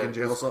in the fucking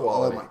jail cell.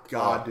 Oh, my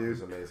God, dude. It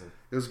was amazing.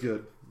 It was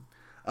good.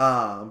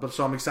 But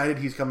so I'm excited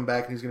he's coming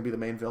back and he's going to be the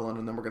main villain,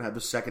 and then we're going to have the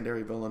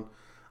secondary villain.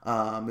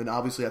 And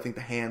obviously I think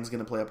the Hand's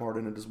going to play a part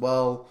in it as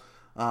well.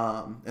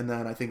 And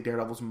then I think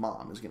Daredevil's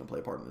mom is going to play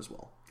a part in it as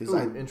well.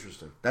 Ooh,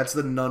 interesting. That's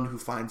the nun who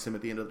finds him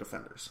at the end of The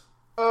Defenders.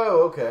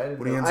 Oh, okay.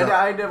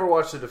 I never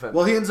watched The Defenders.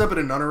 Well, he ends up in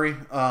a nunnery.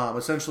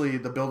 Essentially,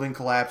 the building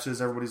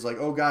collapses. Everybody's like,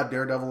 oh God,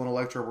 Daredevil and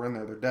Elektra were in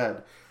there. They're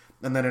dead.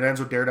 And then it ends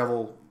with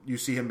Daredevil. You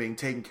see him being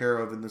taken care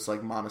of in this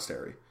like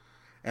monastery.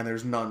 And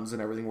there's nuns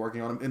and everything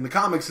working on him. In the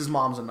comics, his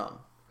mom's a nun.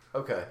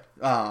 Okay.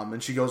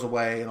 And she goes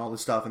away and all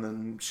this stuff, and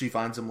then she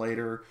finds him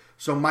later.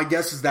 So my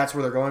guess is that's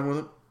where they're going with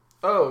it.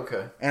 Oh,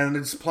 okay. And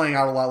it's playing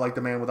out a lot like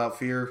The Man Without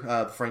Fear,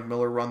 the Frank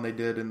Miller run they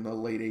did in the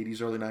late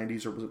 80s, early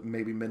 90s, or was it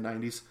maybe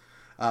mid-90s,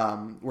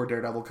 where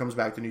Daredevil comes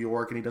back to New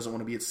York and he doesn't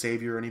want to be its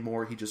savior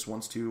anymore. He just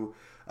wants to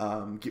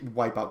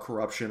wipe out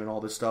corruption and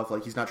all this stuff.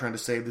 Like, he's not trying to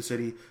save the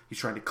city, he's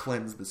trying to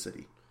cleanse the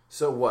city.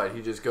 So what?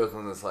 He just goes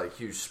on this, like,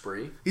 huge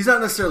spree? He's not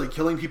necessarily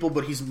killing people,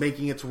 but he's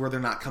making it to where they're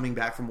not coming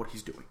back from what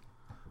he's doing.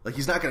 Like,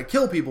 he's not going to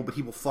kill people, but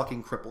he will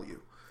fucking cripple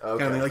you. Okay.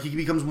 Kind of thing. Like, he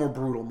becomes more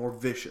brutal, more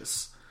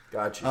vicious.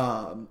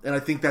 Gotcha. And I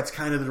think that's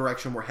kind of the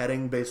direction we're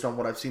heading based on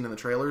what I've seen in the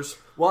trailers.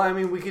 Well, I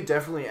mean, we could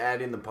definitely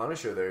add in the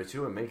Punisher there,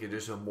 too, and make it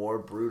just a more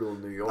brutal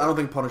New York. I don't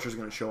think Punisher's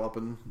going to show up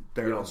in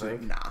Daredevil. You don't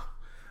think? Nah.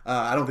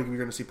 I don't think we're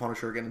going to see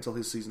Punisher again until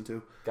his season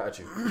 2. Got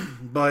you.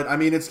 But, I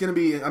mean, it's going to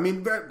be... I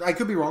mean, I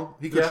could be wrong.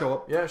 He could show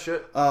up. Yeah,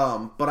 shit.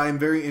 But I'm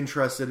very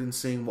interested in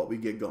seeing what we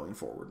get going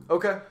forward.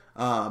 Okay.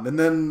 And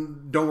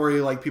then, don't worry,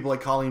 like, people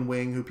like Colleen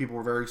Wing, who people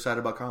were very excited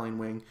about Colleen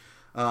Wing.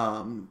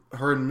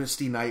 Her and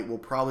Misty Knight will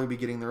probably be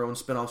getting their own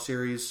spin-off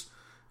series.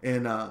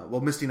 And,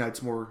 Misty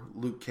Knight's more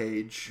Luke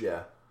Cage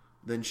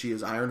than she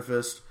is Iron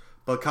Fist.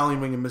 But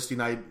Colleen Wing and Misty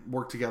Knight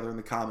work together in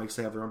the comics.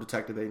 They have their own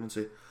detective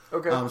agency.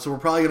 Okay. So we're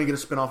probably going to get a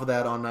spin-off of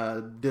that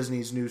on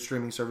Disney's new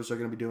streaming service they're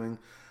going to be doing.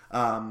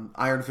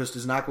 Iron Fist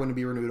is not going to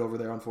be renewed over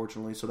there,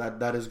 unfortunately. So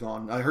that is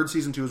gone. I heard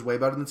Season 2 is way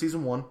better than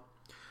Season 1.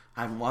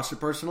 I haven't watched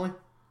it personally,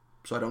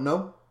 so I don't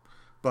know.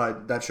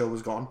 But that show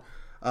was gone.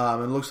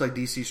 It looks like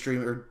DC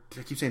streaming, or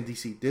I keep saying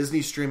DC,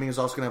 Disney streaming is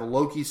also going to have a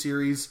Loki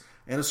series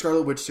and a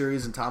Scarlet Witch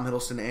series, and Tom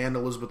Hiddleston and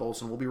Elizabeth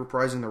Olsen will be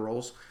reprising their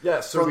roles. Yeah,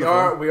 so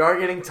we are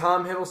getting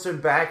Tom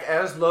Hiddleston back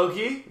as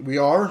Loki. We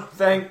are.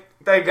 Thank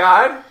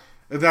God.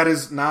 That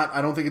is not,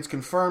 I don't think it's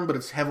confirmed, but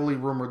it's heavily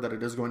rumored that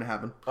it is going to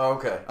happen.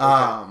 Okay.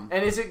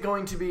 And is it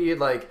going to be,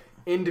 like,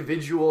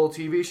 individual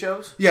TV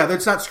shows? Yeah,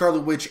 that's not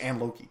Scarlet Witch and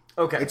Loki.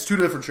 Okay. It's 2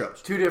 different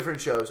shows. 2 different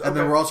shows. Okay. And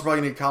then we're also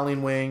probably going to get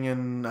Colleen Wing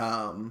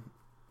and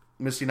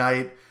Misty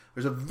Knight.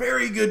 There's a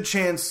very good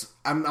chance,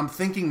 I'm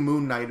thinking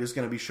Moon Knight is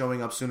going to be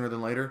showing up sooner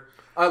than later.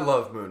 I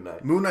love Moon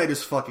Knight. Moon Knight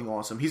is fucking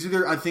awesome. He's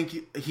either, I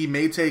think he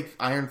may take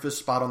Iron Fist's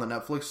spot on the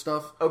Netflix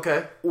stuff.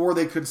 Okay. Or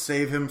they could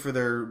save him for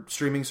their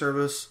streaming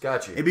service.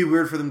 Gotcha. It'd be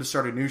weird for them to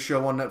start a new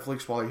show on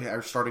Netflix while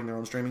they're starting their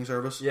own streaming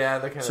service. Yeah,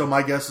 that kind of... So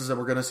my guess is that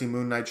we're going to see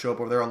Moon Knight show up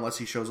over there unless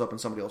he shows up in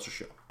somebody else's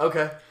show.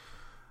 Okay.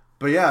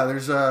 But yeah,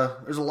 there's a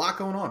lot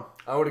going on.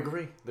 I would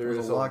agree.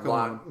 There's a lot going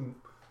on.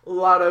 A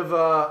lot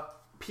of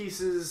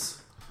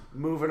pieces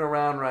moving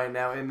around right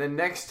now. And then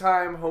next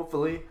time,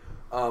 hopefully...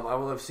 I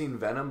will have seen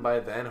Venom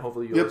by then.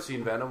 Hopefully you'll have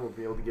seen Venom. We'll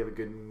be able to give a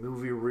good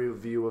movie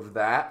review of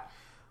that.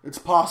 It's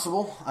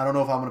possible. I don't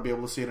know if I'm going to be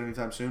able to see it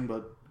anytime soon,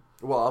 but...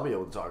 Well, I'll be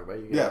able to talk about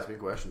it. You can ask me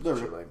questions and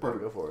shit like that.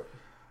 Go for it.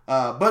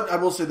 But I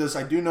will say this.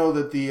 I do know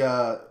that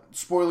the...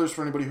 spoilers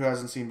for anybody who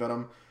hasn't seen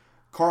Venom.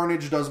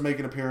 Carnage does make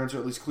an appearance, or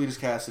at least Cletus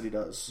Cassidy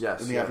does.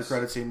 Yes, in the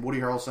after-credit scene. Woody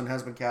Harrelson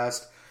has been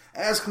cast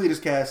as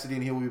Cletus Cassidy,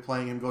 and he will be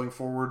playing him going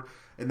forward.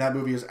 And that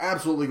movie is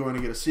absolutely going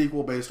to get a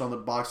sequel based on the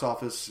box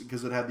office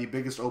because it had the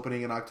biggest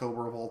opening in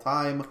October of all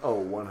time. Oh,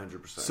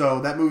 100%.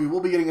 So that movie will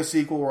be getting a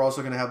sequel. We're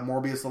also going to have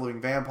Morbius the Living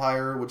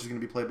Vampire, which is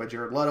going to be played by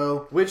Jared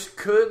Leto. Which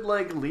could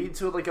lead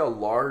to a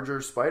larger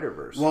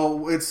Spider-Verse.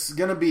 Well, it's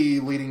going to be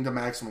leading to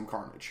Maximum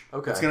Carnage.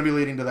 Okay. It's going to be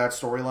leading to that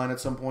storyline at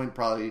some point,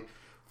 probably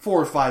 4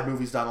 or 5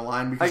 movies down the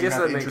line because you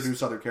have to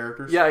introduce other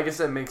characters. Yeah, I guess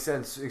that makes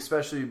sense,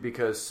 especially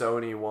because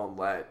Sony won't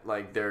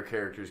let their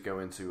characters go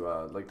into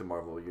the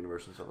Marvel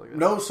universe and stuff like that.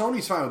 No,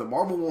 Sony's fine with it.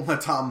 Marvel won't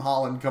let Tom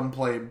Holland come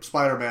play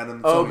Spider-Man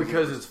in Sony's because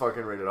universe. It's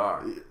fucking rated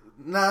R.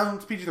 No,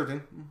 it's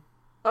PG-13.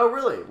 Oh,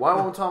 really? Why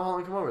won't Tom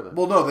Holland come over then?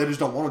 Well, no, they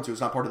just don't want him to.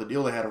 It's not part of the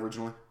deal they had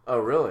originally. Oh,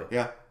 really?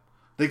 Yeah.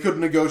 They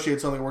couldn't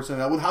negotiate something worse than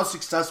that. With how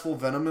successful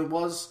Venom it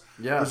was,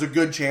 there's a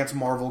good chance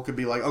Marvel could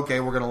be like, okay,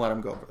 we're going to let him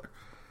go over there.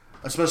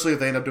 Especially if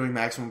they end up doing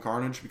Maximum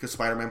Carnage, because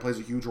Spider-Man plays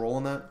a huge role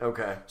in that.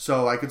 Okay.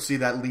 So I could see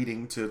that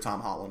leading to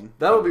Tom Holland.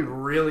 That would be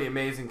really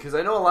amazing, because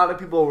I know a lot of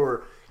people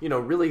were,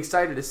 really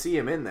excited to see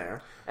him in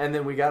there. And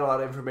then we got a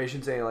lot of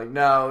information saying,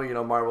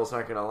 no, Marvel's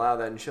not going to allow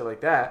that and shit like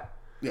that.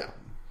 Yeah.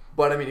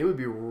 But, I mean, it would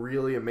be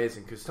really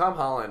amazing, because Tom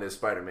Holland as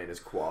Spider-Man is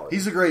quality.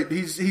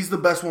 He's the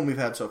best one we've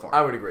had so far.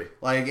 I would agree.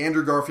 Like,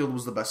 Andrew Garfield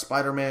was the best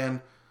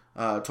Spider-Man.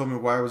 Tobey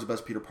Maguire was the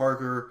best Peter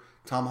Parker.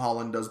 Tom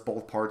Holland does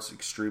both parts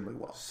extremely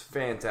well.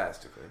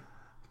 Fantastically.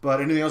 But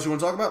anything else you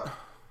want to talk about?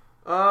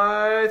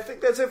 I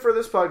think that's it for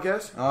this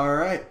podcast. All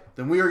right.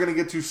 Then we are going to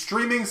get to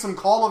streaming some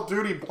Call of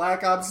Duty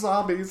Black Ops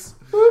Zombies.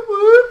 Whoop,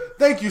 whoop.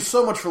 Thank you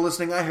so much for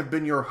listening. I have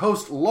been your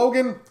host,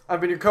 Logan. I've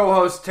been your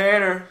co-host,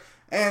 Tanner.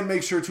 And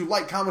make sure to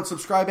like, comment,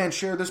 subscribe, and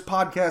share this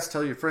podcast.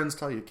 Tell your friends,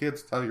 tell your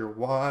kids, tell your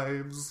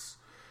wives.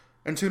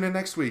 And tune in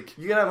next week.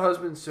 You can have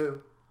husbands,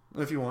 too.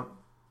 If you want.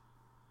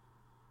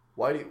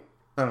 Why do you...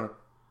 I don't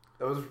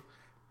know.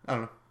 I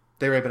don't know.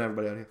 They raping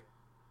everybody out here.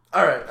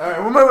 All right,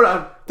 we're moving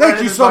on.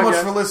 Thank you so much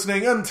for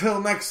listening.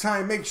 Until next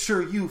time, make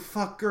sure you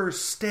fuckers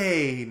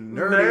stay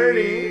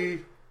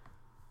nerdy.